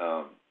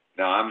 Now,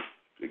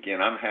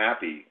 I'm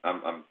happy.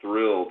 I'm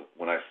thrilled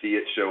when I see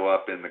it show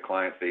up in the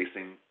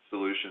client-facing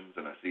solutions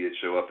and I see it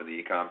show up in the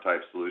e-com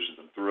type solutions.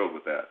 I'm thrilled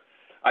with that.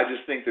 I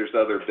just think there's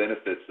other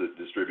benefits that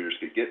distributors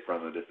could get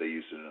from it if they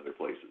use it in other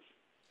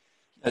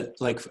places.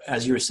 Like,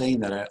 as you were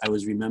saying that, I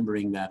was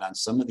remembering that on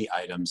some of the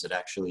items, it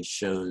actually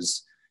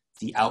shows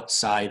the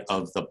outside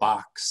of the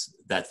box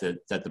that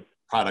the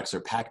products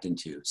are packed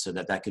into, so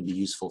that could be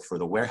useful for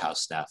the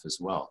warehouse staff as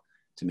well,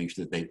 to make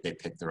sure that they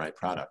pick the right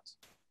product.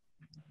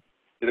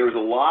 There was a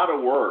lot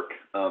of work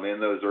in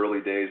those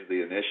early days of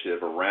the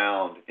initiative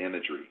around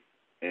imagery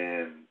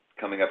and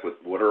coming up with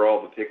what are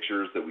all the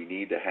pictures that we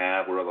need to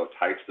have, what are the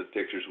types of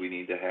pictures we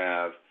need to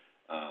have,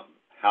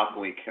 how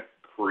can we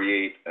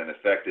create an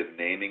effective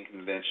naming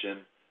convention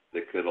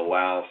that could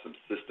allow some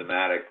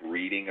systematic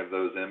reading of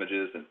those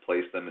images and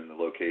place them in the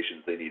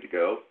locations they need to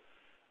go.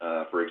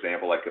 For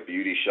example, like a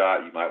beauty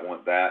shot, you might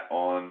want that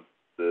on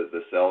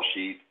the sell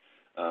sheet.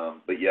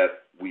 But yet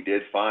we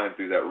did find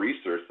through that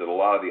research that a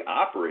lot of the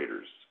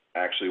operators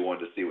actually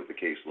wanted to see what the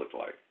case looked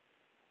like,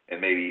 and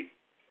maybe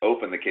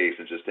open the case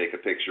and just take a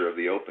picture of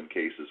the open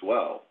case as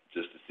well,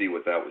 just to see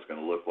what that was going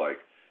to look like,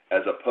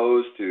 as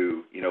opposed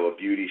to, you know, a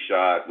beauty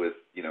shot with,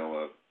 you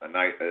know, a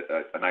nice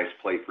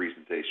plate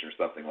presentation or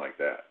something like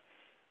that.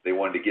 They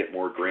wanted to get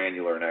more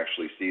granular and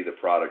actually see the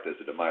product as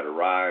it might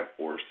arrive,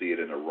 or see it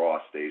in a raw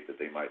state that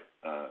they might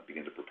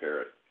begin to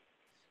prepare it.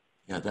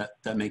 Yeah,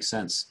 that makes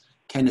sense.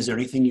 Ken, is there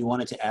anything you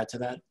wanted to add to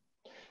that?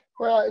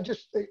 Well,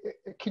 just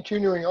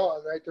continuing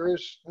on, right? There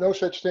is no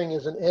such thing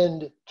as an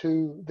end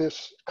to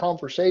this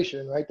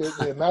conversation, right?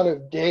 The amount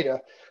of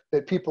data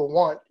that people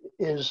want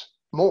is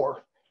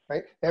more,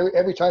 right?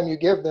 Every time you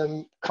give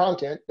them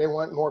content, they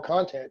want more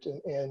content.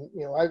 And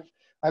you know,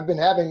 I've been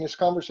having this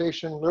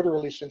conversation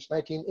literally since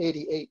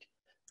 1988.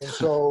 And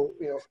so,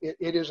 you know,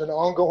 it is an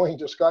ongoing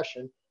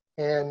discussion.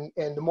 And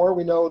the more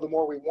we know, the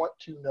more we want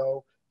to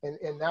know.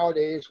 And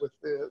nowadays, with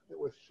the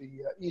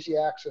easy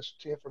access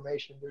to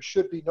information, there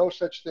should be no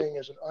such thing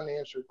as an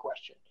unanswered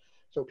question.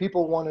 So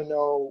people want to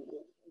know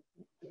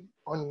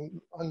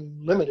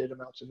unlimited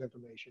amounts of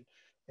information.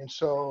 And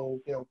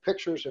so, you know,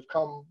 pictures have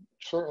come,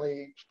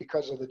 certainly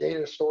because of the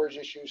data storage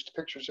issues,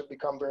 pictures have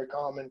become very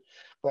common,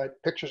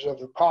 but pictures of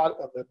the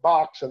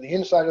box, of the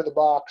inside of the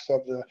box,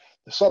 of the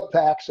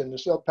sub-packs and the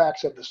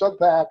sub-packs of the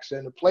sub-packs,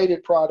 and the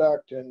plated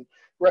product and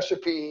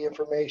recipe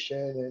information,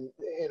 and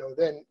you know,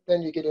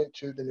 then you get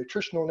into the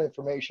nutritional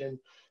information,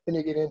 then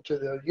you get into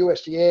the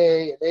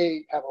USDA, and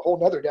they have a whole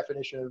nother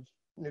definition of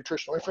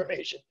nutritional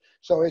information.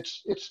 So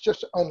it's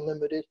just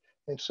unlimited,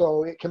 and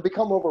so it can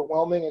become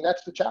overwhelming, and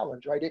that's the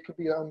challenge, right? It could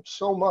be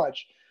so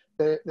much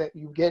that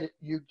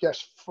you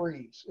just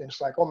freeze, and it's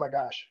like, oh my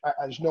gosh,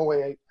 there's no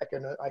way I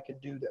can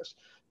do this.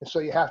 And so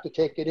you have to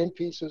take it in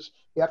pieces.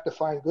 You have to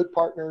find good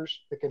partners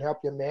that can help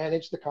you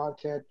manage the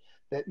content,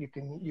 that you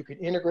can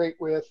integrate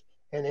with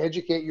and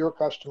educate your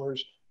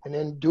customers, and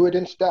then do it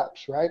in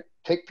steps, right?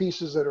 Take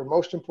pieces that are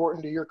most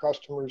important to your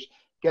customers,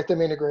 get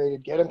them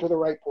integrated, get them to the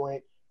right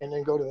point, and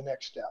then go to the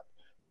next step.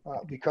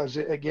 Because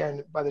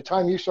again, by the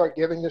time you start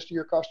giving this to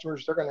your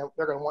customers, they're gonna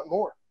want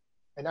more,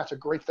 and that's a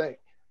great thing.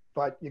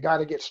 But you got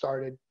to get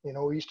started. You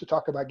know, we used to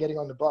talk about getting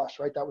on the bus,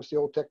 right? That was the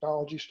old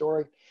technology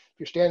story. If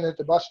you're standing at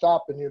the bus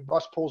stop and your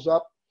bus pulls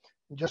up,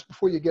 and just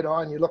before you get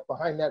on, you look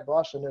behind that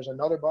bus and there's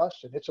another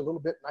bus, and it's a little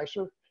bit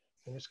nicer,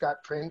 and it's got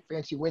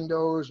fancy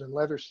windows and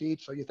leather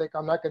seats. So you think,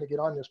 I'm not going to get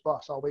on this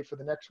bus, I'll wait for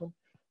the next one.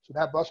 So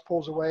that bus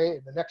pulls away,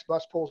 and the next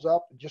bus pulls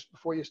up, and just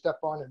before you step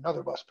on,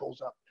 another bus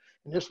pulls up,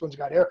 and this one's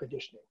got air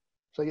conditioning.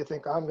 So you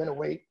think, I'm going to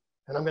wait,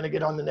 and I'm going to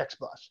get on the next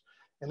bus,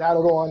 and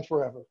that'll go on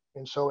forever.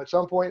 And so at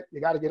some point, you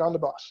got to get on the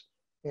bus,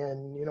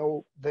 and you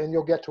know, then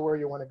you'll get to where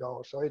you want to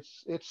go. So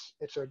it's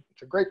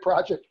a great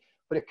project,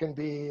 but it can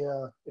be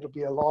it'll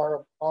be a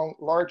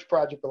large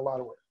project with a lot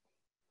of work.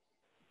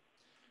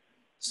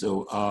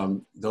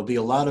 So there'll be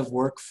a lot of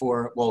work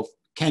for, well,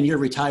 Ken, you're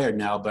retired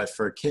now, but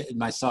for Keitt and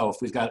myself,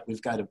 we've got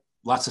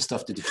lots of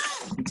stuff to do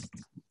in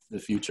the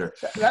future.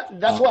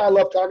 That's why I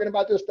love talking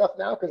about this stuff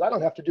now, because I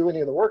don't have to do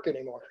any of the work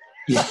anymore.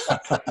 Yeah,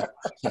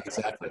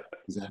 exactly.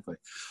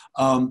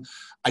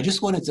 I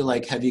just wanted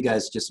to have you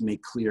guys just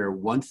make clear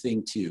one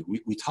thing too.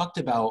 We talked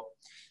about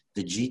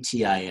the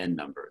GTIN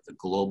number, the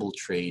Global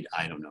Trade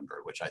Item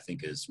Number, which I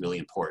think is really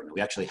important. We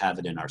actually have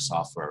it in our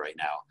software right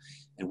now.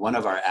 In one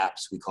of our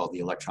apps, we call the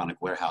Electronic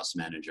Warehouse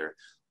Manager.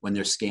 When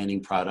they're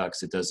scanning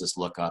products, it does this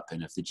lookup,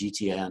 and if the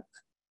GTIN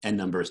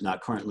number is not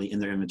currently in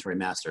their inventory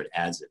master, it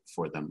adds it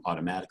for them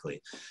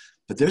automatically.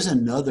 But there's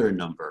another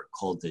number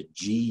called the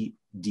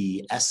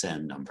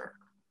GDSN number.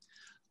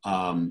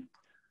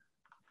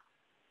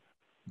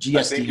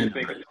 GSDN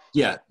number.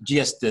 Yeah,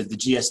 the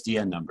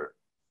GSDN number.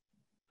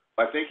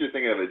 I think you're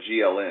thinking of a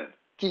GLN.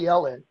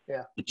 GLN,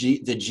 yeah. The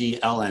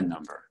GLN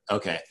number.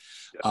 Okay.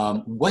 Yeah.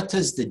 What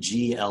does the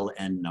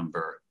GLN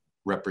number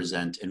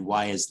represent, and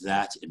why is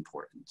that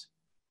important?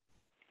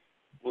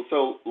 Well,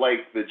 so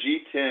like the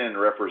G10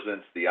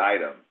 represents the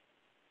item.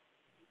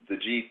 The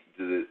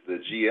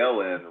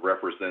GLN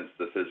represents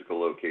the physical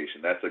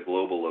location. That's a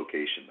global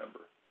location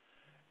number.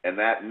 And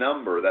that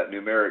number, that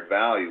numeric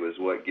value, is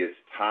what gets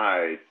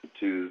tied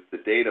to the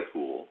data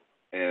pool.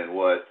 And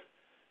what,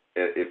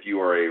 if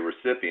you are a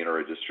recipient or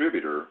a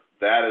distributor,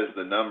 that is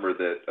the number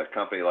that a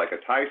company like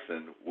a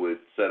Tyson would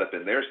set up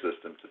in their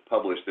system to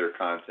publish their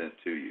content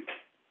to you.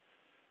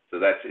 So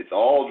it's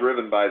all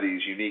driven by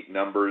these unique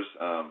numbers.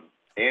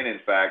 And in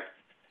fact,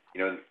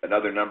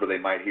 another number they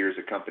might hear is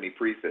a company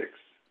prefix.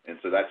 And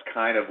so that's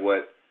kind of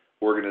what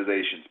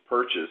organizations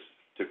purchase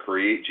to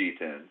create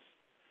G10s.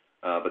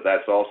 But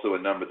that's also a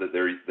number that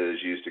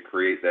is used to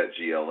create that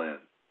GLN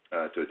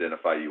to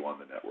identify you on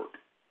the network.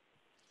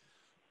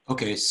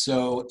 Okay,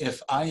 so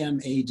if I am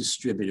a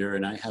distributor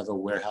and I have a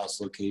warehouse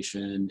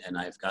location and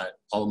I've got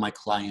all of my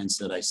clients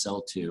that I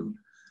sell to,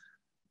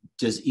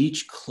 does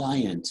each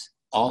client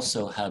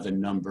also have a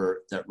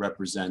number that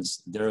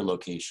represents their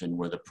location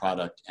where the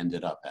product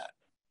ended up at?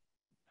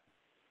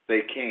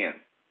 They can.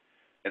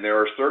 And there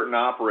are certain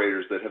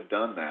operators that have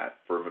done that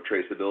from a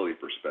traceability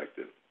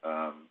perspective.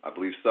 I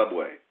believe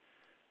Subway.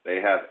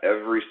 They have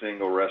every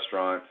single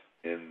restaurant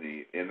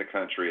in the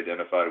country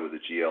identified with a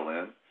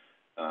GLN,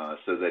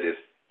 so that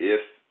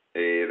if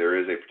there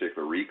is a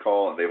particular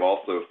recall, and they've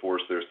also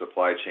forced their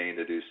supply chain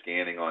to do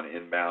scanning on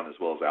inbound as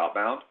well as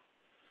outbound,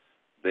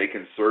 they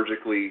can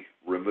surgically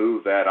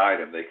remove that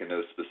item. They can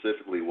know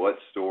specifically what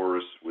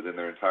stores within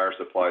their entire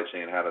supply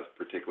chain had a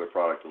particular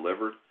product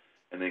delivered,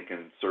 and then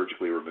can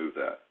surgically remove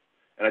that.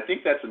 And I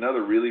think that's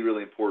another really,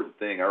 really important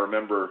thing. I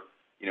remember,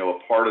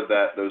 a part of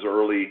those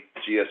early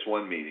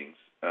GS1 meetings,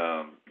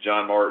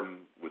 John Martin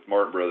with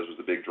Martin Brothers was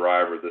a big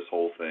driver of this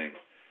whole thing.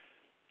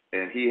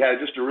 And he had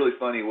just a really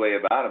funny way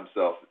about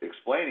himself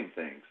explaining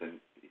things. And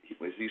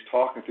as he's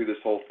talking through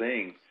this whole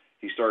thing,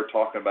 he started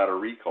talking about a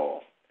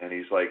recall. And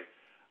he's like,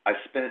 I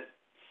spent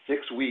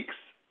 6 weeks,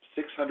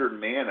 600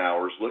 man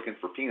hours looking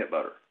for peanut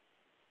butter.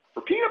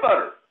 For peanut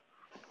butter!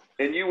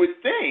 And you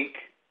would think,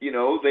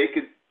 they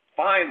could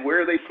find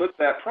where they put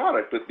that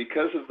product. But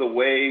because of the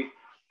way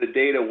the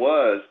data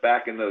was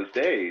back in those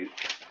days,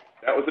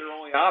 that was their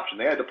only option.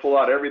 They had to pull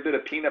out every bit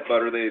of peanut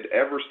butter they had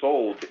ever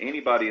sold to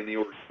anybody in the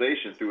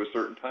organization through a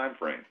certain time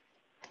frame.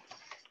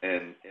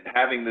 And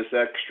having this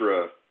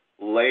extra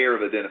layer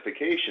of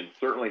identification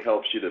certainly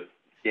helps you to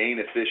gain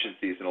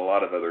efficiencies in a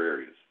lot of other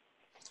areas.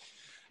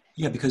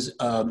 Yeah, because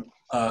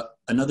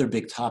another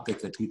big topic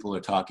that people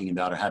are talking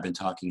about or have been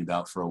talking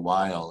about for a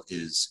while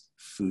is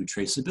food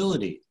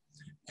traceability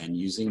and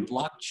using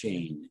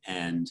blockchain.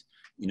 And,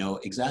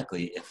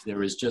 exactly, if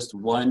there is just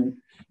one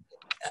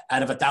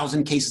out of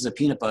 1,000 cases of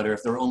peanut butter,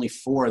 if there are only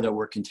 4 that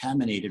were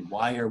contaminated,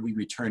 why are we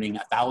returning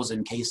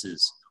 1,000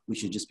 cases? We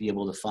should just be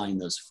able to find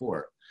those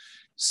 4.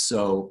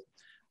 So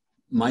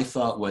my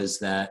thought was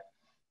that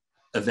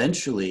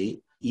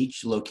eventually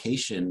each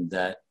location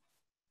that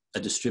a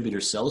distributor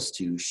sells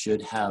to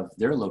should have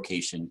their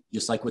location,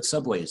 just like what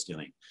Subway is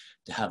doing,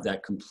 to have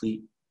that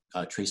complete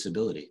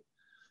traceability.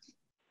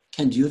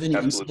 Ken, do you have any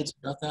insights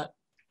about that?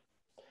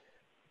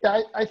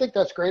 Yeah, I think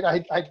that's great.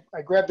 I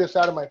grabbed this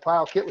out of my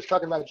pile. Kit was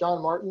talking about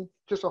John Martin.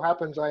 Just so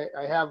happens I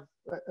have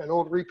an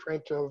old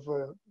reprint of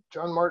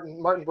John Martin.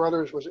 Martin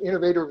Brothers was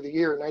Innovator of the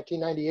Year in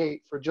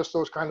 1998 for just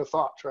those kind of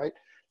thoughts, right?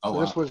 Oh, so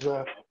wow. This was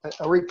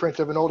a reprint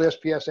of an old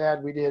SPS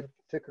ad we did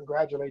to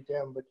congratulate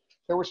them. But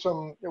there were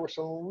some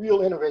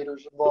real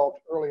innovators involved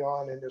early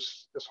on in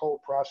this whole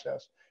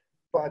process.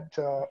 But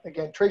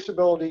again,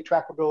 traceability,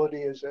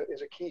 trackability is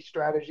a key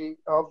strategy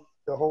of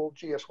the whole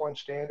GS1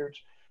 standards.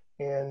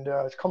 And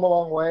it's come a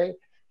long way.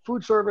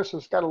 Food service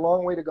has got a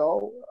long way to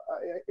go.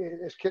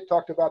 As Kit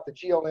talked about the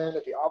GLN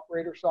at the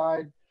operator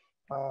side,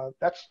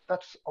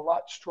 that's a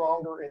lot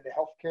stronger in the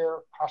healthcare,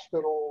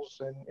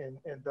 hospitals,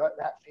 and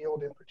that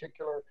field in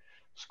particular.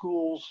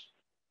 Schools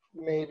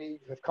maybe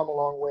have come a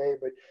long way,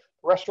 but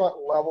restaurant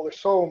level, there's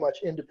so much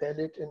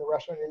independent in the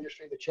restaurant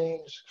industry. The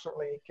chains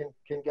certainly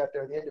can get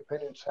there. The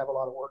independents have a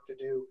lot of work to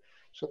do.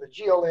 So the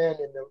GLN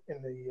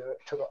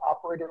to the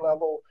operator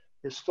level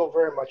is still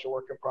very much a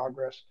work in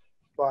progress.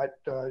 But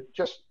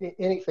just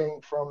anything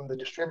from the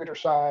distributor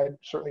side,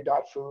 certainly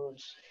Dot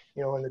Foods,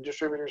 and the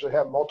distributors that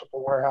have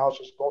multiple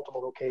warehouses, multiple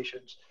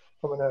locations,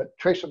 from a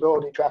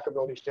traceability,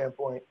 trackability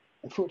standpoint,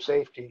 and food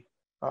safety,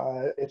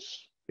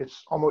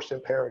 it's almost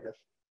imperative.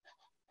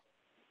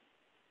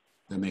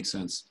 That makes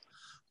sense.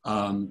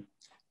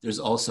 There's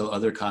also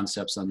other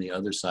concepts on the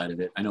other side of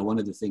it. I know one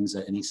of the things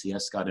that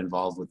NECS got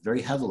involved with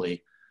very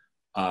heavily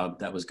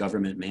that was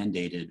government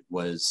mandated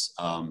was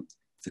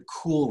the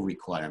COOL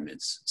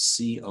requirements,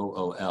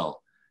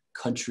 COOL,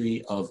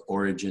 country of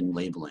origin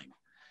labeling.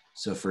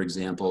 So for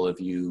example,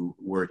 if you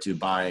were to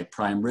buy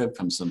prime rib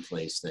from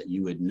someplace, that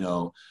you would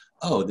know,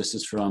 oh, this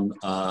is from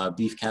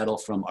beef cattle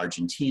from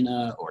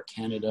Argentina or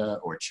Canada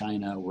or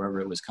China, wherever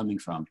it was coming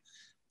from,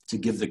 to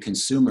give the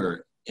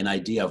consumer an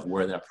idea of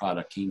where that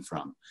product came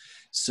from.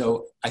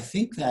 So I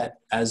think that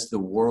as the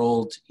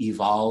world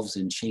evolves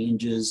and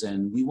changes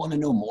and we want to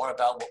know more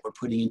about what we're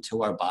putting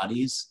into our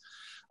bodies,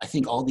 I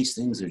think all these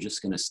things are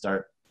just going to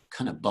start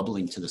kind of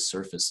bubbling to the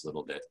surface a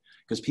little bit,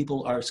 because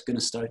people are going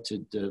to start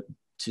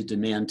to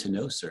demand to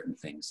know certain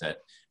things that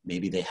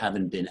maybe they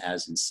haven't been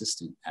as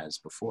insistent as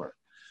before.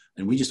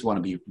 And we just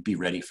want to be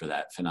ready for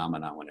that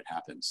phenomenon when it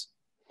happens.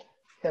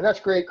 Yeah, that's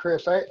great,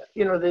 Chris.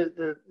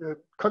 The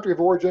country of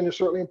origin is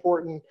certainly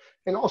important,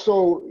 and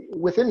also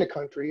within the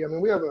country. I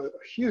mean, we have a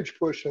huge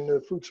push in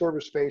the food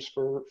service space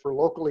for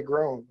locally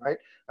grown, right?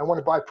 I want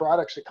to buy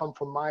products that come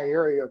from my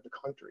area of the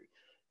country.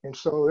 And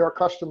so there are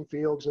custom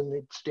fields and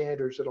the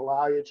standards that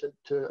allow you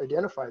to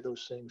identify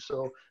those things.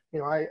 So,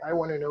 I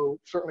want to know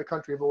certainly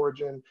country of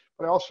origin,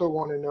 but I also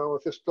want to know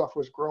if this stuff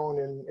was grown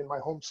in my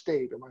home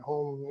state or my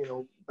home,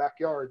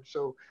 backyard.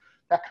 So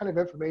that kind of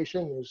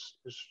information is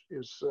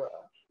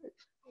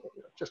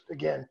just,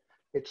 again,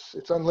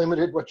 it's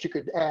unlimited what you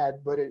could add,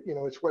 but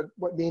it's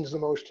what means the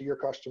most to your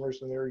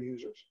customers and their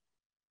users.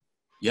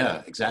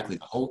 Yeah, exactly.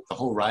 The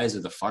whole rise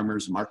of the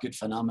farmers market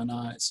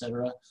phenomena, et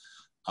cetera.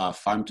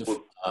 Farm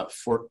to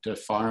fork to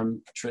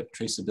farm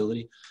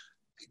traceability.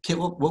 Kit,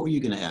 what were you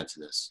going to add to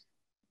this?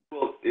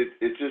 Well,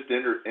 it's just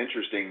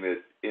interesting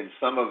that in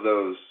some of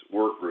those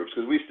work groups,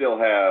 because we still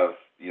have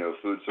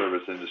food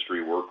service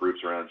industry work groups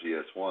around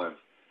GS1,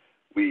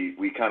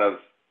 we kind of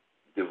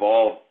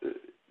devolve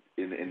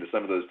into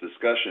some of those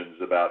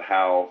discussions about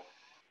how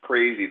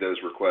crazy those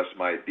requests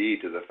might be,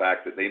 to the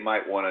fact that they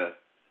might want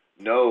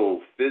to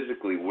know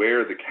physically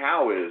where the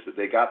cow is that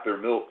they got their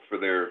milk for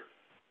their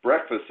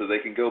breakfast, so they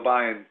can go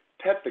by and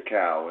pet the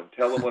cow and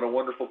tell them what a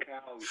wonderful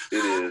cow it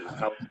is and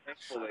how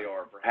thankful they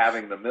are for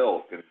having the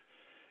milk. And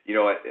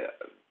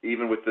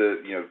even with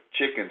the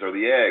chickens or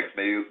the eggs,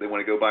 maybe they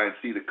want to go by and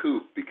see the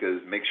coop,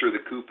 because make sure the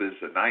coop is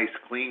a nice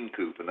clean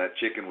coop and that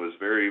chicken was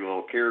very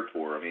well cared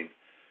for. I mean,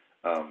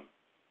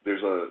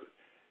 there's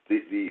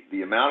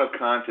the amount of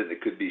content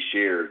that could be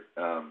shared.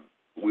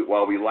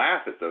 While we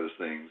laugh at those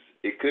things,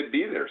 it could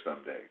be there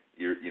someday.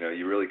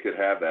 You really could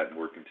have that, and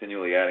we're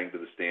continually adding to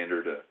the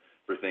standard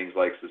for things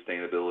like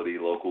sustainability,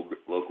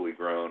 locally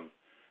grown,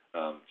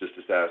 just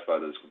to satisfy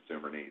those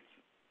consumer needs.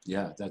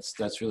 Yeah,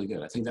 that's really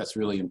good. I think that's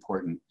really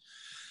important.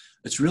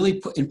 It's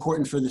really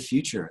important for the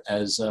future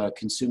as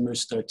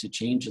consumers start to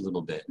change a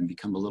little bit and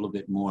become a little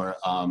bit more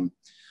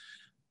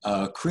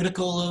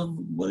critical of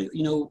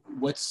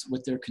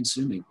what they're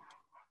consuming.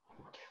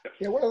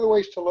 Yeah, one of the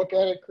ways to look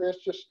at it, Chris,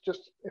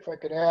 just if I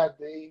could add,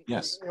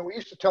 yes, we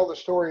used to tell the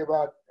story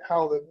about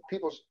how the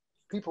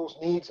people's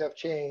needs have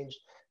changed.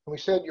 And we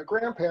said your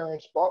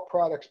grandparents bought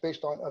products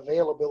based on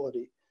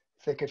availability.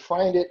 If they could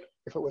find it,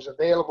 if it was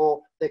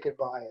available, they could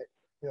buy it.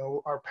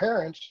 Our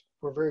parents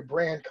were very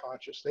brand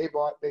conscious. They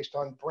bought based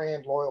on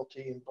brand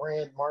loyalty and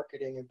brand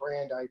marketing and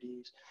brand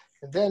IDs.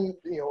 And then,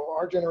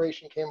 our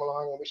generation came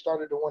along and we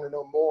started to want to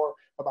know more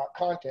about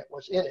content.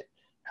 What's in it?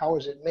 How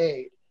is it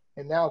made?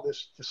 And now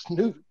this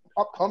new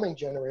upcoming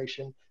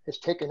generation has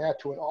taken that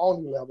to an all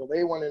new level.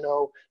 They want to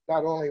know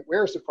not only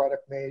where's the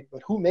product made,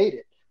 but who made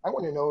it. I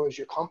want to know, is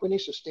your company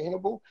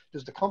sustainable?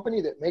 Does the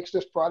company that makes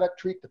this product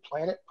treat the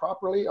planet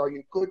properly? Are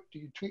you good? Do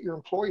you treat your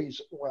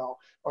employees well?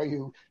 Are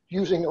you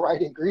using the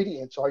right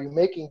ingredients? Are you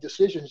making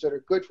decisions that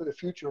are good for the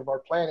future of our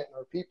planet and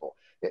our people?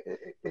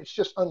 It's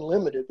just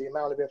unlimited, the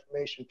amount of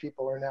information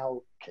people are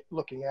now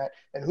looking at,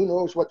 and who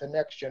knows what the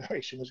next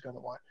generation is going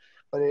to want.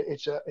 But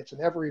it's an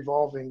ever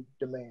evolving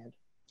demand.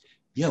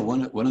 Yeah,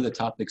 one of the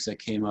topics that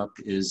came up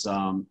is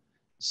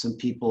some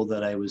people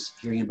that I was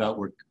hearing about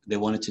they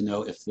wanted to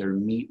know if their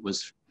meat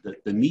was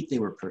the meat they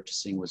were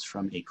purchasing was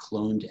from a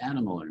cloned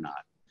animal or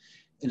not.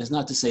 And it's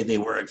not to say they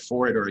were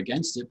for it or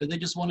against it, but they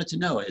just wanted to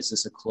know, is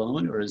this a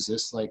clone or is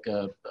this like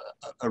a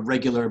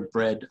regular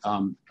bred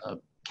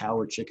cow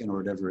or chicken or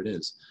whatever it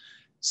is?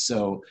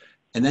 So,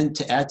 and then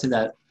to add to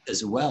that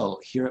as well,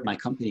 here at my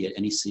company at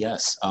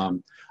NECS,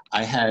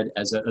 I had,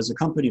 as a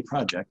company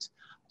project,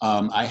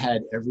 I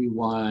had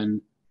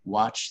everyone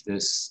watch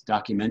this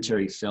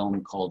documentary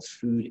film called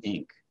Food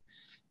Inc.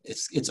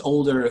 It's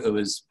older, it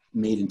was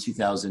made in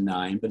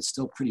 2009, but it's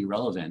still pretty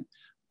relevant.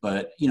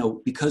 But,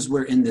 because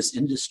we're in this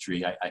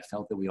industry, I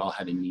felt that we all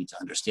had a need to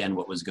understand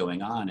what was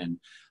going on. And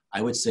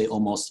I would say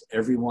almost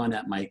everyone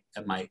at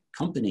my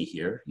company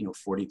here,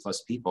 40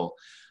 plus people,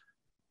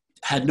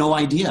 had no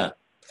idea.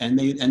 And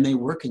they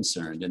were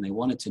concerned and they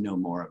wanted to know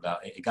more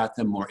about it. It got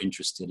them more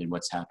interested in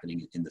what's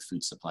happening in the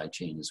food supply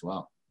chain as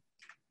well.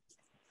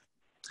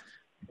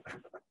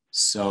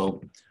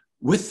 So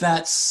with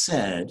that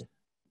said,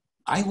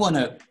 I want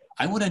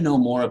to know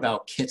more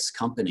about Keitt's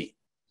company,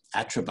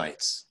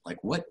 Atrabytes.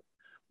 Like what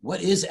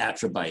is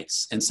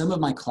Atrabytes? And some of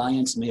my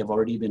clients may have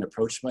already been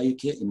approached by you,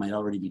 Keitt. You might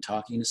already be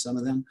talking to some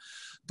of them.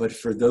 But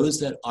for those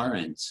that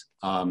aren't,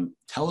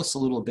 tell us a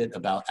little bit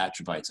about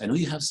Atrabytes. I know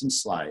you have some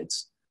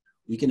slides.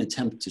 We can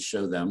attempt to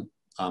show them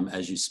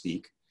as you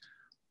speak.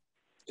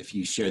 If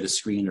you share the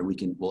screen, or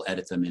we'll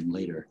edit them in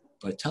later.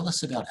 But tell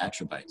us about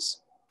Atrabytes.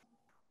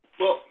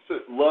 Well, so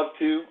love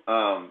to.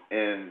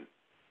 And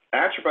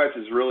Atrabytes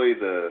is really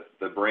the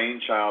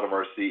brainchild of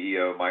our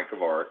CEO, Mike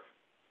Kavarik.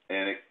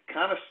 And it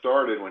kind of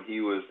started when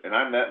he was, and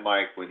I met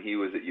Mike when he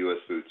was at U.S.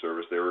 Food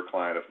Service. They were a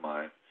client of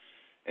mine.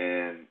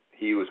 And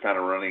he was kind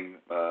of running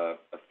a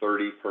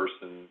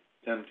 30-person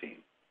PIM team.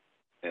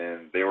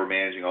 And they were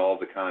managing all of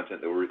the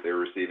content that they were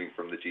receiving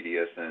from the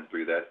GDSN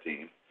through that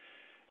team.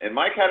 And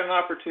Mike had an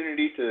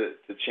opportunity to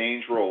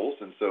change roles,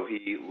 and so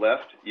he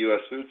left U.S.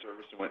 Food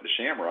Service and went to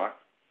Shamrock.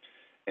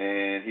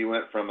 And he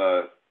went from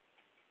a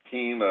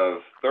team of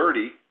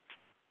 30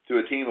 to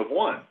a team of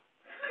 1.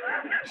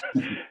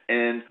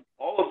 And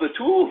all of the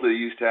tools that he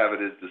used to have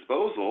at his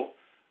disposal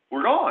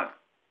were gone.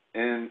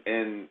 And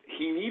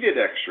he needed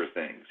extra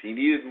things. He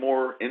needed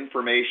more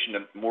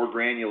information, more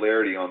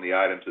granularity on the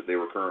items that they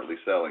were currently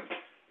selling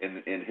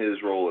in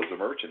his role as a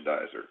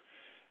merchandiser.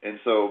 And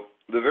so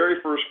the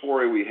very first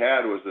foray we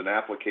had was an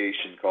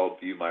application called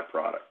View My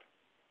Product.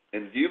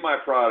 And View My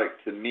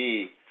Product, to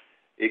me,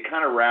 it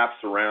kind of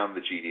wraps around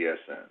the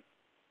GDSN.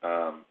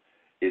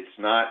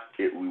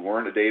 We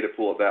weren't a data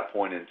pool at that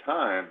point in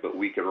time, but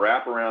we could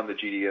wrap around the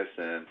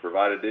GDSN,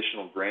 provide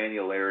additional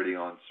granularity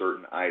on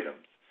certain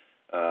items,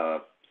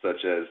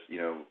 such as,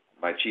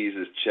 my cheese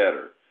is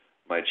cheddar,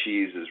 my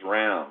cheese is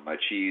round, my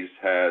cheese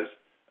has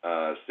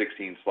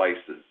 16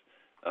 slices.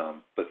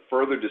 But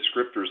further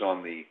descriptors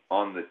on the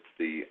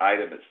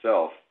item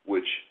itself,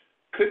 which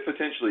could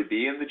potentially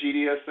be in the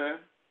GDSN,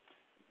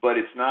 but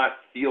it's not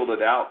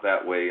fielded out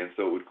that way, and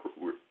so it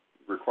would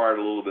require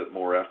a little bit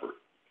more effort.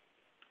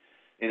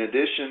 In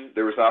addition,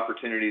 there was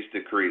opportunities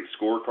to create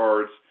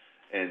scorecards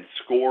and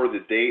score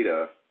the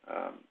data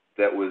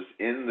that was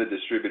in the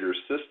distributor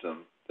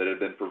system that had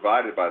been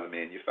provided by the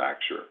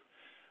manufacturer.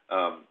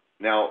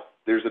 Now,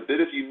 there's a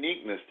bit of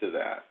uniqueness to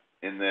that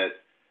in that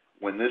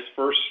when this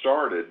first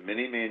started,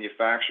 many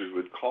manufacturers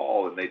would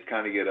call and they'd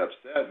kind of get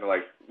upset and they're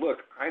like,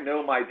 look, I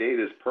know my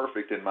data is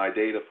perfect in my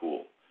data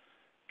pool,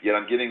 yet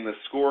I'm getting this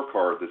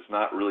scorecard that's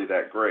not really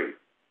that great.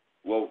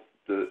 Well,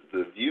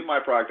 the View My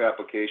Product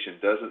application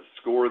doesn't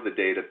score the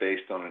data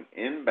based on an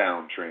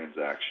inbound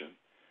transaction.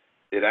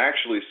 It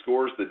actually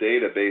scores the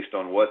data based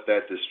on what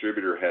that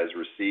distributor has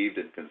received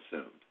and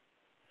consumed,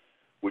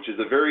 which is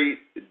a very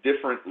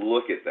different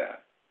look at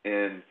that.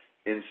 And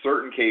in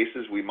certain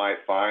cases, we might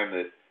find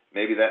that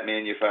maybe that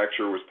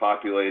manufacturer was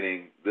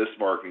populating this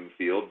marketing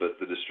field, but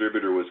the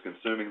distributor was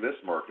consuming this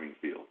marketing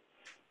field.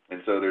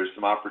 And so there's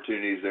some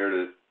opportunities there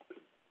to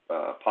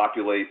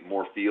populate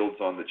more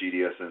fields on the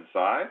GDSN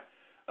side,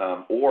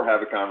 or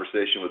have a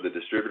conversation with the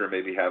distributor,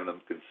 maybe having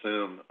them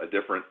consume a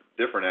different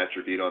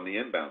attribute on the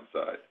inbound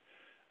side.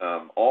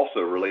 Also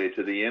related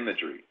to the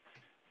imagery,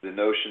 the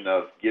notion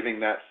of giving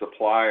that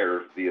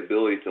supplier the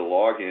ability to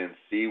log in,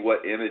 see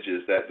what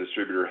images that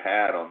distributor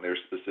had on their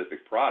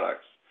specific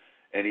products,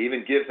 and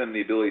even give them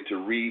the ability to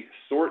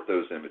resort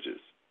those images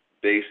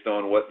based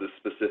on what the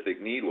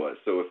specific need was.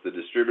 So if the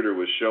distributor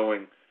was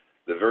showing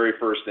the very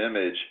first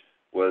image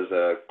was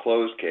a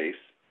closed case,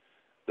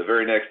 the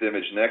very next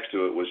image next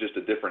to it was just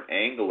a different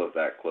angle of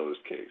that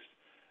closed case.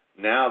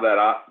 Now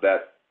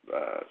that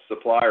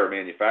supplier or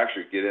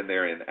manufacturer get in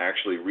there and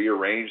actually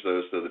rearrange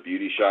those so the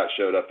beauty shot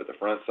showed up at the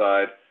front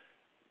side,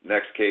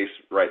 next case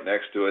right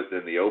next to it,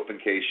 then the open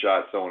case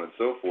shot, so on and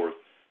so forth,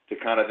 to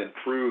kind of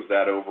improve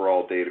that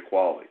overall data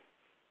quality.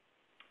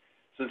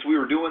 Since we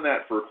were doing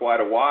that for quite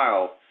a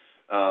while,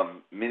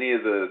 many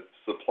of the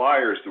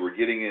suppliers who were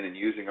getting in and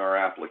using our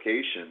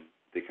application,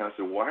 they kind of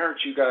said, why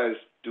aren't you guys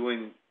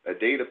doing a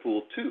data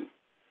pool too?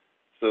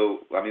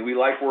 So, I mean, we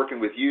like working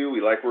with you.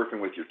 We like working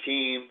with your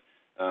team.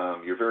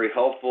 You're very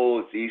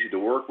helpful. It's easy to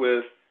work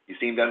with. You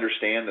seem to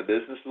understand the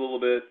business a little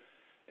bit.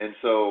 And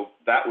so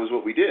that was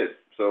what we did.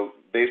 So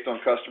based on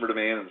customer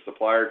demand and the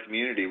supplier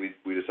community,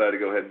 we decided to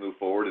go ahead and move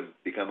forward and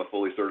become a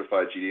fully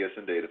certified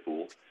GDSN data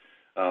pool.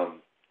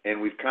 And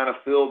we've kind of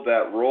filled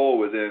that role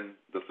within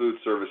the food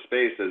service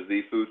space as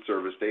the food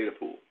service data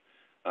pool.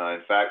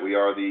 In fact, we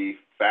are the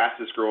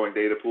fastest growing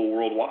data pool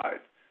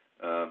worldwide,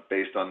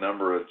 based on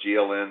number of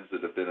GLNs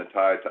that have been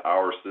tied to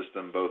our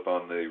system, both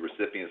on the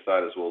recipient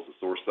side as well as the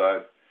source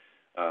side.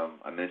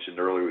 I mentioned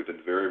earlier we've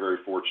been very, very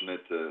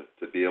fortunate to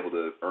be able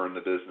to earn the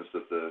business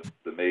of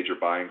the major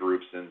buying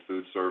groups in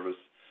food service.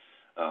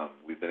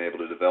 We've been able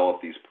to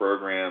develop these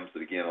programs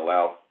that, again,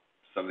 allow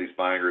some of these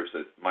buying groups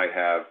that might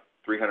have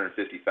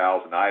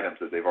 350,000 items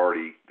that they've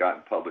already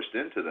gotten published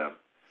into them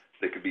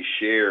that could be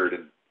shared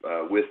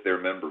with their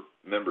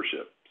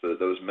membership, so that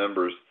those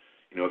members,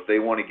 if they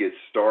want to get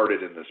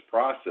started in this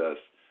process,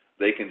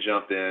 they can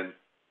jump in,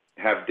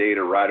 have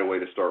data right away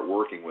to start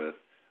working with,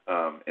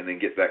 and then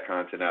get that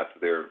content out to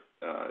their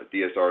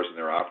DSRs and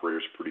their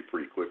operators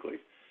pretty quickly.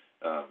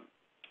 Now,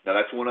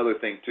 that's one other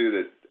thing, too,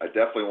 that I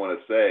definitely want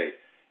to say.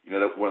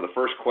 That one of the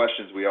first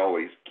questions we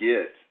always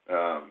get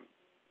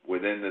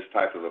within this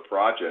type of a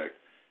project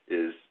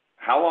is,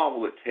 how long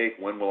will it take?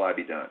 When will I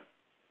be done?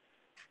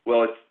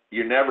 Well,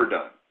 you're never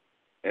done.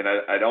 And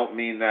I don't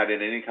mean that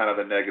in any kind of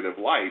a negative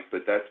light,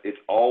 but it's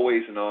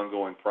always an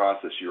ongoing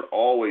process. You're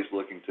always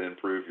looking to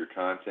improve your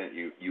content.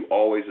 You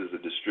always, as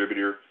a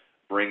distributor,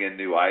 bring in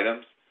new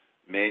items.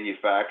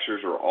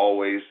 manufacturers are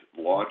always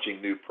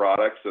launching new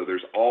products, so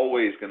there's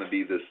always going to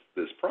be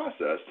this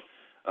process.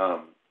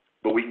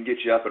 But we can get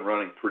you up and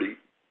running pretty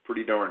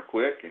darn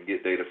quick and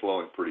get data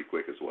flowing pretty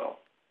quick as well.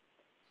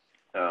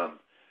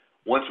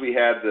 Once we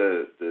had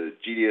the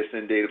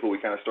GS1 Data Pool, we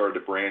kind of started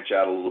to branch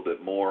out a little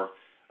bit more.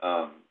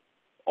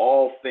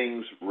 All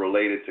things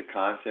related to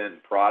content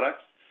and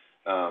products.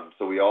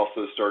 So we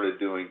also started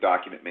doing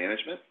document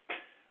management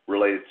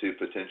related to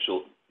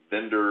potential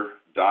vendor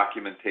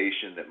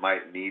documentation that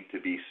might need to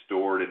be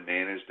stored and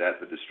managed at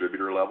the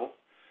distributor level.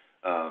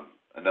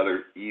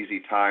 Another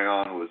easy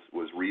tie-on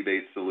was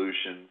rebate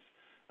solutions,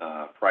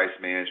 price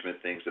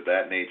management, things of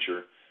that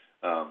nature.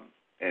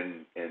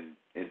 And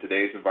in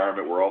today's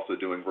environment, we're also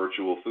doing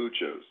virtual food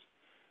shows.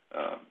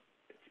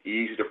 It's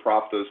easy to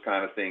prop those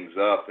kind of things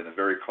up in a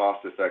very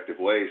cost-effective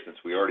way, since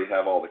we already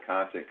have all the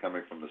content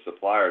coming from the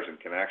suppliers and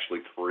can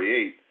actually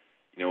create,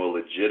 a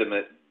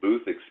legitimate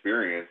booth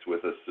experience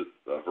with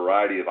a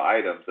variety of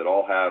items that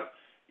all have,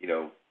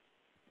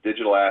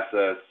 digital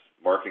assets,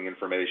 marketing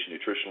information,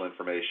 nutritional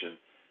information,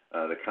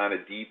 the kind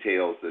of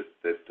details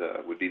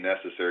that would be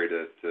necessary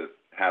to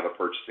have a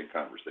purchasing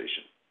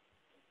conversation.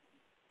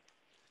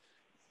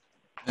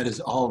 That is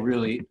all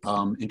really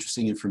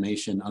interesting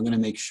information. I'm going to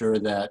make sure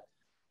that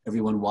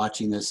everyone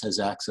watching this has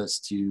access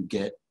to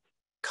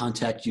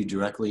contact you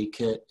directly,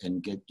 Keitt,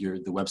 and get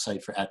the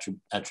website for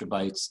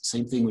Atrabytes.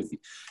 Same thing with you.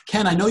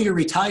 Ken, I know you're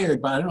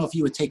retired, but I don't know if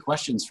you would take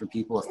questions from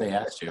people if they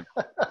asked you.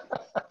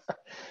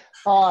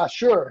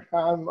 Sure.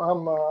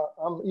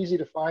 I'm easy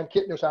to find.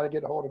 Keitt knows how to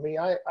get a hold of me.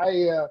 I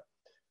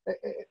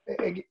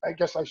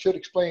guess I should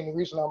explain the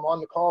reason I'm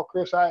on the call,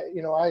 Chris. At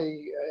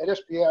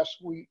SPS,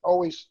 we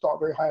always thought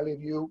very highly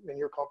of you and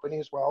your company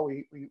as well.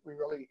 We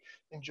really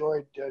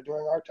enjoyed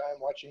during our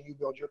time watching you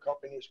build your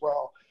company as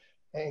well.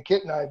 And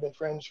Keitt and I have been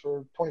friends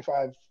for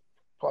 25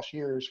 plus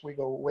years. We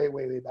go way,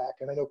 way, way back.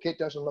 And I know Keitt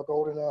doesn't look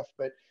old enough,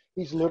 but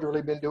he's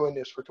literally been doing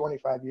this for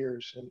 25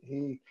 years. And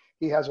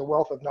he has a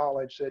wealth of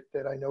knowledge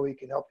that I know he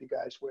can help you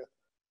guys with.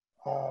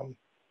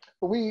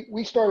 But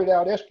we started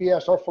out,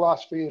 SPS, our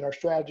philosophy and our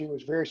strategy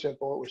was very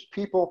simple. It was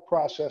people,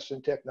 process,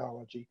 and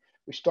technology.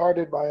 We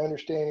started by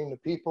understanding the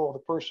people, the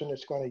person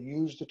that's going to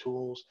use the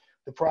tools,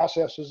 the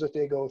processes that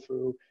they go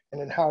through,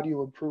 and then how do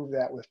you improve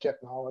that with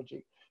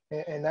technology.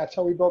 And that's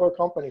how we built our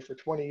company for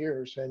 20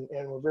 years. And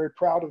we're very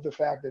proud of the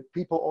fact that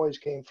people always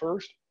came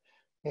first.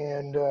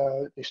 And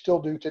they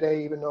still do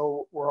today, even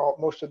though all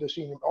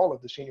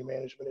of the senior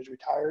management is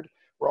retired.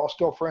 We're all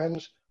still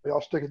friends. We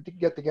all still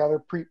get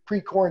together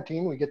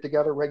pre-quarantine. We get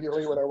together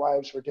regularly with our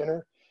wives for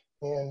dinner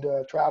and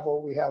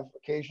travel. We have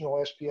occasional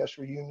SPS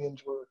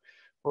reunions.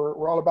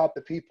 We're all about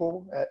the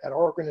people at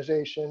our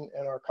organization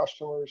and our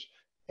customers.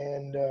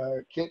 And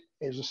Keitt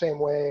is the same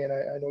way, and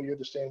I know you're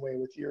the same way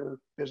with your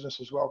business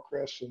as well,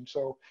 Chris. And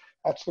so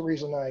that's the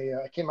reason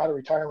I came out of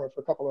retirement for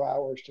a couple of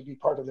hours to be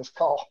part of this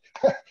call.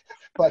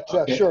 But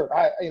okay. Sure,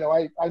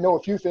 I know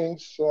a few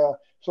things.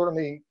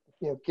 Certainly,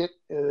 Keitt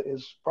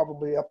is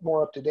probably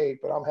more up to date,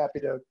 but I'm happy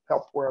to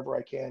help wherever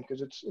I can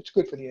because it's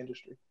good for the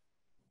industry.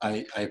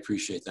 I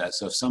appreciate that.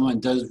 So if someone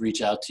does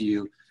reach out to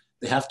you,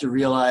 they have to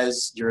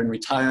realize you're in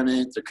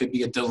retirement. There could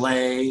be a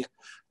delay.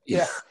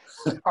 Yeah.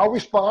 I'll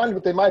respond,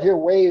 but they might hear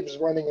waves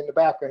running in the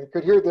background. You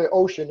could hear the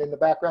ocean in the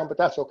background, but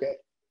that's okay.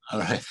 All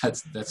right,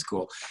 that's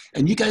cool.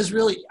 And you guys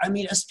really,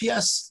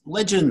 SPS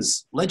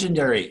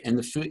legendary in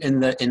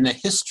the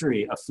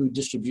history of food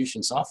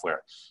distribution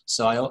software.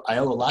 So I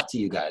owe a lot to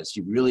you guys.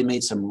 You really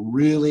made some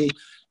really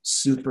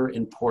super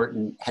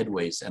important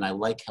headways, and I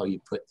like how you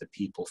put the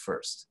people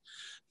first.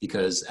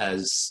 Because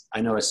as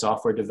I know, as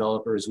software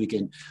developers,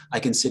 I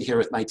can sit here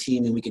with my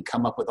team and we can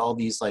come up with all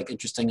these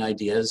interesting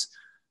ideas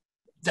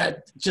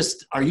that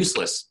just are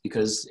useless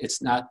because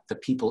it's not the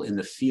people in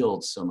the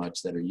field so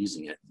much that are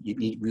using it.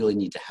 You really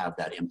need to have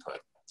that input.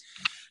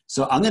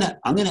 So I'm gonna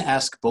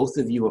ask both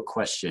of you a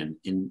question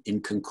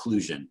in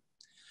conclusion.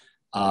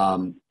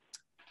 Ken,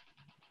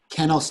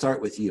 I'll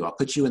start with you. I'll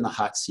put you in the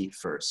hot seat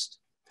first.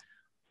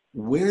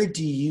 Where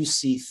do you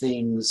see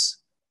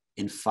things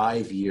in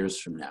 5 years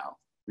from now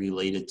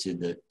related to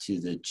the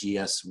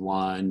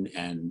GS1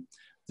 and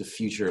the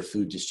future of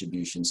food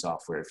distribution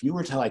software? If you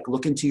were to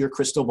look into your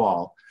crystal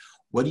ball,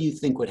 where do you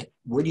think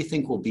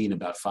we'll be in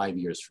about 5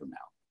 years from now?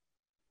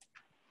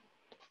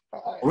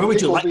 Or where would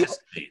you like us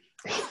to be?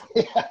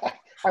 Yeah,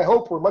 I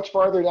hope we're much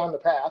farther down the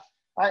path.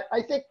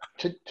 I think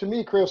to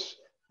me, Chris,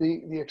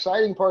 the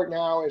exciting part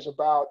now is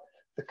about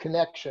the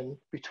connection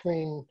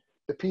between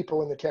the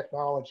people and the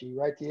technology,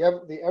 right?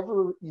 The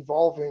ever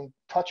evolving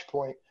touch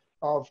point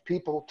of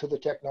people to the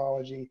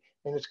technology.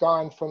 And it's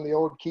gone from the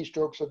old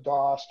keystrokes of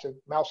DOS to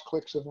mouse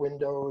clicks of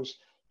Windows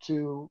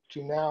to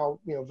now,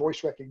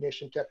 voice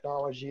recognition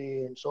technology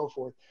and so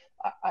forth.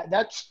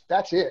 That's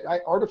it.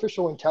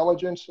 Artificial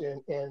intelligence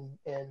and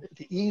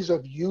the ease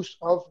of use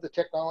of the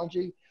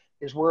technology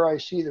is where I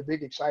see the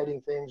big exciting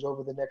things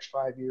over the next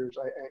 5 years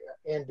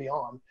and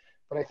beyond.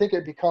 But I think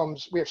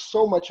we have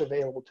so much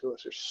available to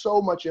us. There's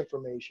so much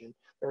information.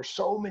 There are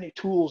so many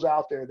tools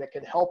out there that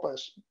can help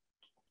us.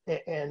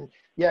 And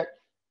yet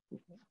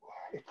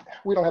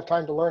we don't have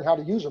time to learn how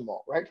to use them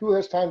all, right? Who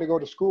has time to go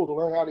to school to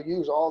learn how to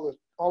use all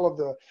of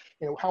the,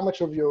 how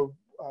much of your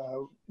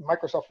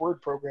Microsoft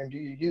Word program do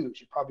you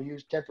use? You probably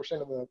use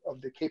 10%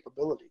 of the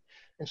capability.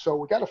 And so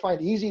we got to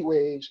find easy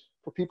ways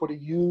for people to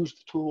use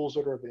the tools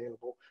that are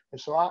available. And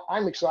so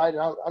I'm excited.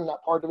 I'm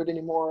not part of it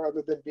anymore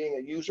other than being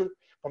a user,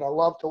 but I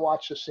love to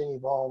watch this thing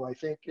evolve. I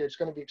think it's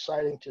going to be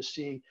exciting to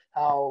see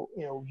how,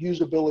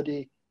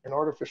 usability and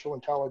artificial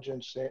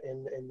intelligence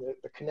and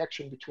the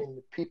connection between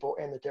the people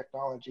and the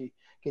technology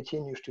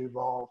continues to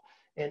evolve.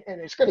 And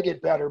it's going to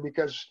get better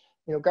because,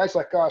 guys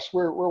like us,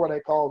 we're what I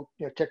call,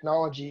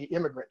 technology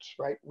immigrants,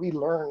 right? We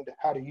learned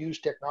how to use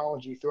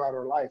technology throughout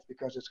our life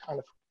because it's kind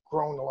of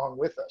grown along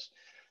with us.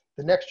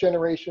 The next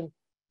generation,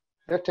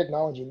 they're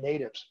technology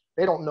natives.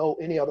 They don't know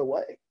any other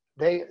way.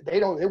 They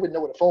wouldn't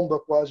know what a phone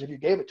book was if you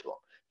gave it to them.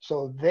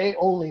 So they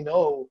only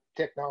know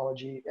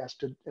technology as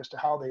to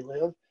how they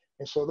live.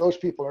 And so those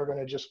people are going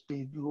to just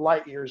be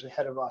light years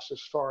ahead of us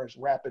as far as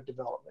rapid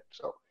development.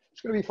 So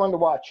it's going to be fun to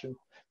watch, and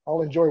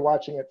I'll enjoy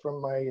watching it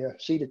from my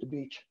seat at the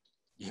beach.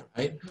 Yeah,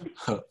 right.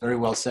 Very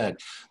well said.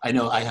 I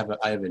know I have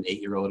an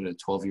 8-year-old and a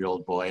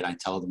 12-year-old boy, and I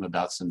tell them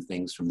about some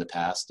things from the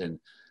past, and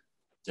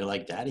they're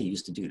like, "Daddy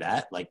used to do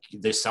that. Like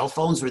their cell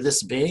phones were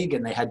this big,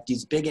 and they had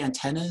these big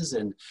antennas."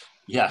 And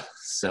yeah,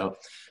 so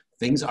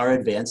things are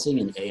advancing,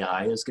 and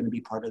AI is going to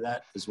be part of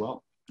that as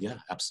well. Yeah,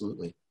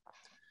 absolutely.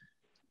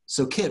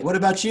 So, Keitt, what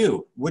about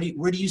you? Where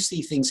do you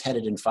see things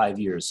headed in 5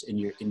 years in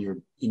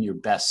your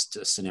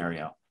best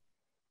scenario?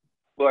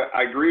 Well,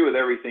 I agree with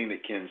everything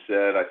that Ken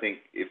said. I think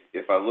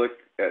if I look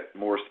at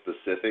more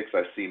specifics,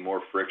 I see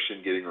more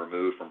friction getting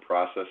removed from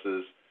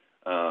processes,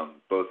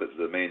 both at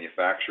the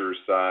manufacturer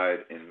side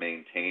in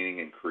maintaining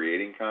and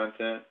creating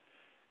content,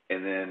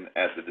 and then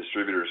at the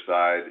distributor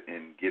side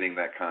in getting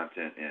that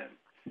content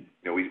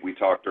in. We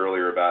talked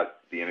earlier about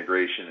the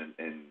integration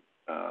and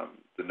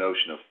the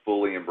notion of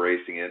fully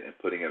embracing it and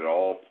putting it at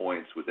all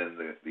points within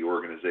the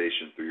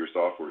organization through your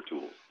software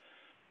tools.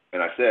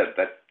 And I said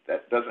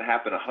that doesn't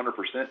happen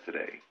 100%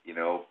 today,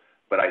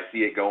 but I see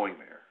it going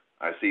there.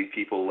 I see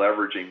people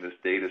leveraging this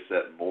data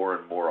set more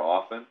and more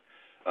often.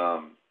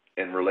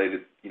 And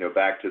related,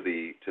 back to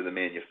the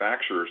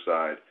manufacturer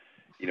side,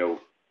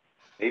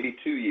 maybe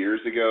 2 years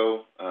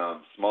ago,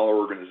 smaller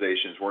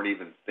organizations weren't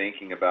even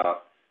thinking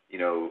about,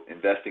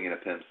 investing in a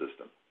PIM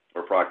system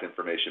or product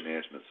information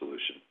management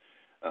solution.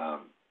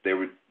 They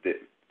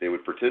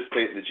would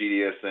participate in the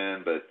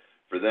GDSN, but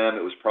for them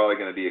it was probably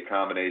going to be a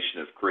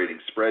combination of creating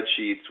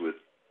spreadsheets with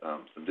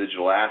some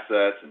digital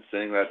assets and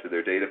sending that to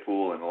their data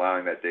pool and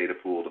allowing that data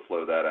pool to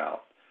flow that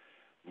out.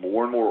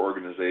 More and more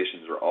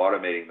organizations are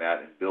automating that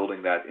and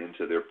building that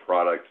into their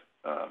product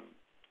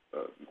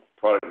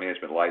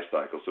management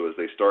lifecycle. So as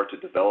they start to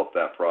develop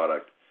that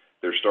product,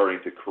 they're starting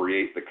to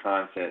create the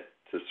content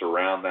to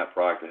surround that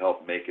product to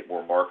help make it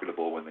more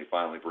marketable when they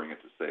finally bring it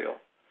to sale.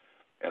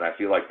 And I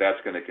feel like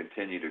that's going to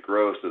continue to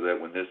grow so that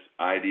when this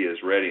idea is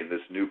ready and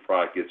this new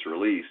product gets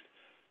released,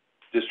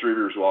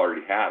 distributors will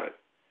already have it.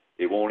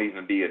 It won't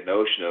even be a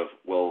notion of,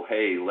 well,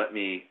 hey, let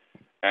me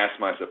ask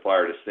my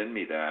supplier to send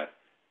me that.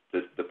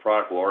 The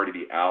product will already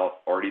be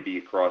out, already be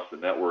across the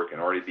network,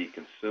 and already be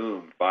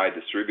consumed by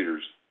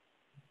distributors,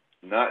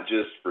 not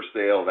just for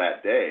sale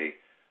that day,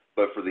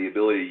 but for the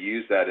ability to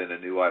use that in a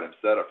new item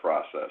setup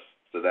process.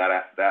 So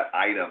that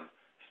item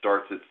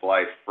starts its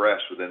life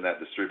fresh within that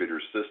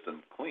distributor's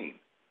system clean,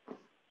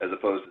 as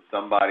opposed to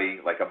somebody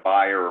like a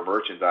buyer or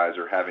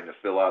merchandiser having to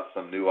fill out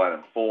some new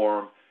item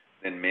form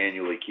and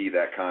manually key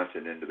that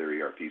content into their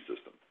ERP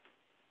system.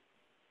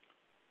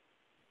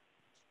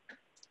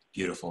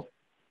 Beautiful,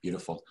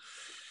 beautiful.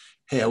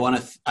 Hey, I want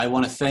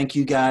to thank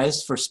you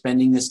guys for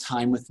spending this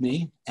time with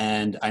me,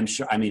 and I'm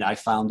sure, I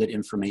found it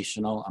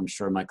informational. I'm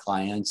sure my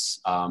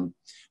clients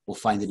will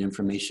find it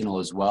informational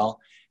as well.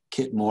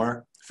 Keitt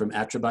Moore from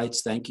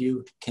Atrabytes, thank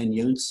you. Ken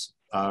Yontz,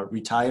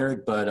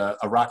 retired but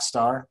a rock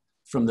star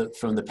from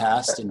the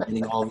past and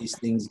getting all these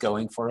things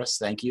going for us.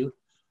 Thank you.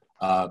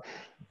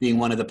 Being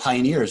one of the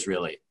pioneers,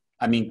 really.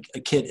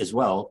 Keitt as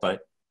well,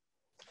 but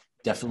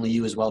definitely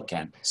you as well,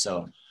 Ken.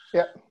 So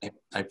yeah,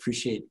 I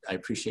appreciate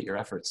your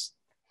efforts.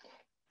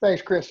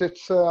 Thanks, Chris.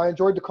 I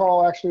enjoyed the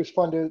call. Actually, it was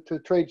fun to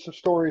trade some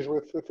stories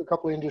with a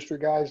couple of industry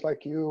guys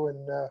like you.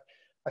 And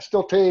I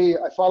still tell you,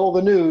 I follow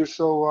the news,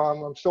 so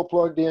I'm still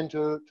plugged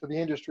into the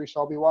industry.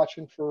 So I'll be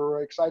watching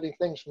for exciting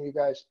things from you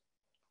guys.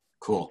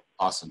 Cool.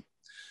 Awesome.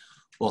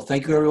 Well,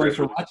 thank you everyone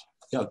for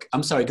watching.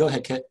 I'm sorry. Go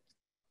ahead, Keitt.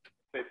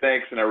 Hey,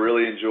 thanks, and I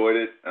really enjoyed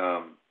it.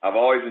 I've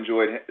always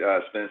enjoyed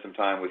spending some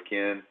time with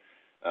Ken.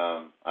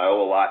 I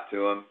owe a lot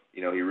to him.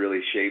 He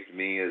really shaped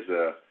me as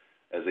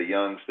a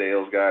young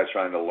sales guy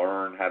trying to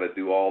learn how to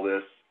do all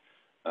this.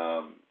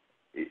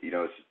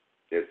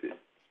 It's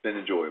been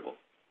enjoyable.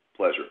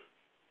 Pleasure.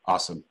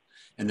 Awesome.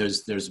 And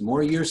there's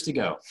more years to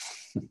go.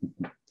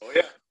 Oh,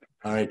 yeah.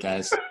 All right,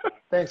 guys.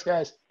 Thanks,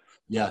 guys.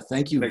 Yeah,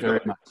 thank you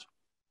very much.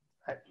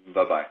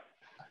 Bye-bye.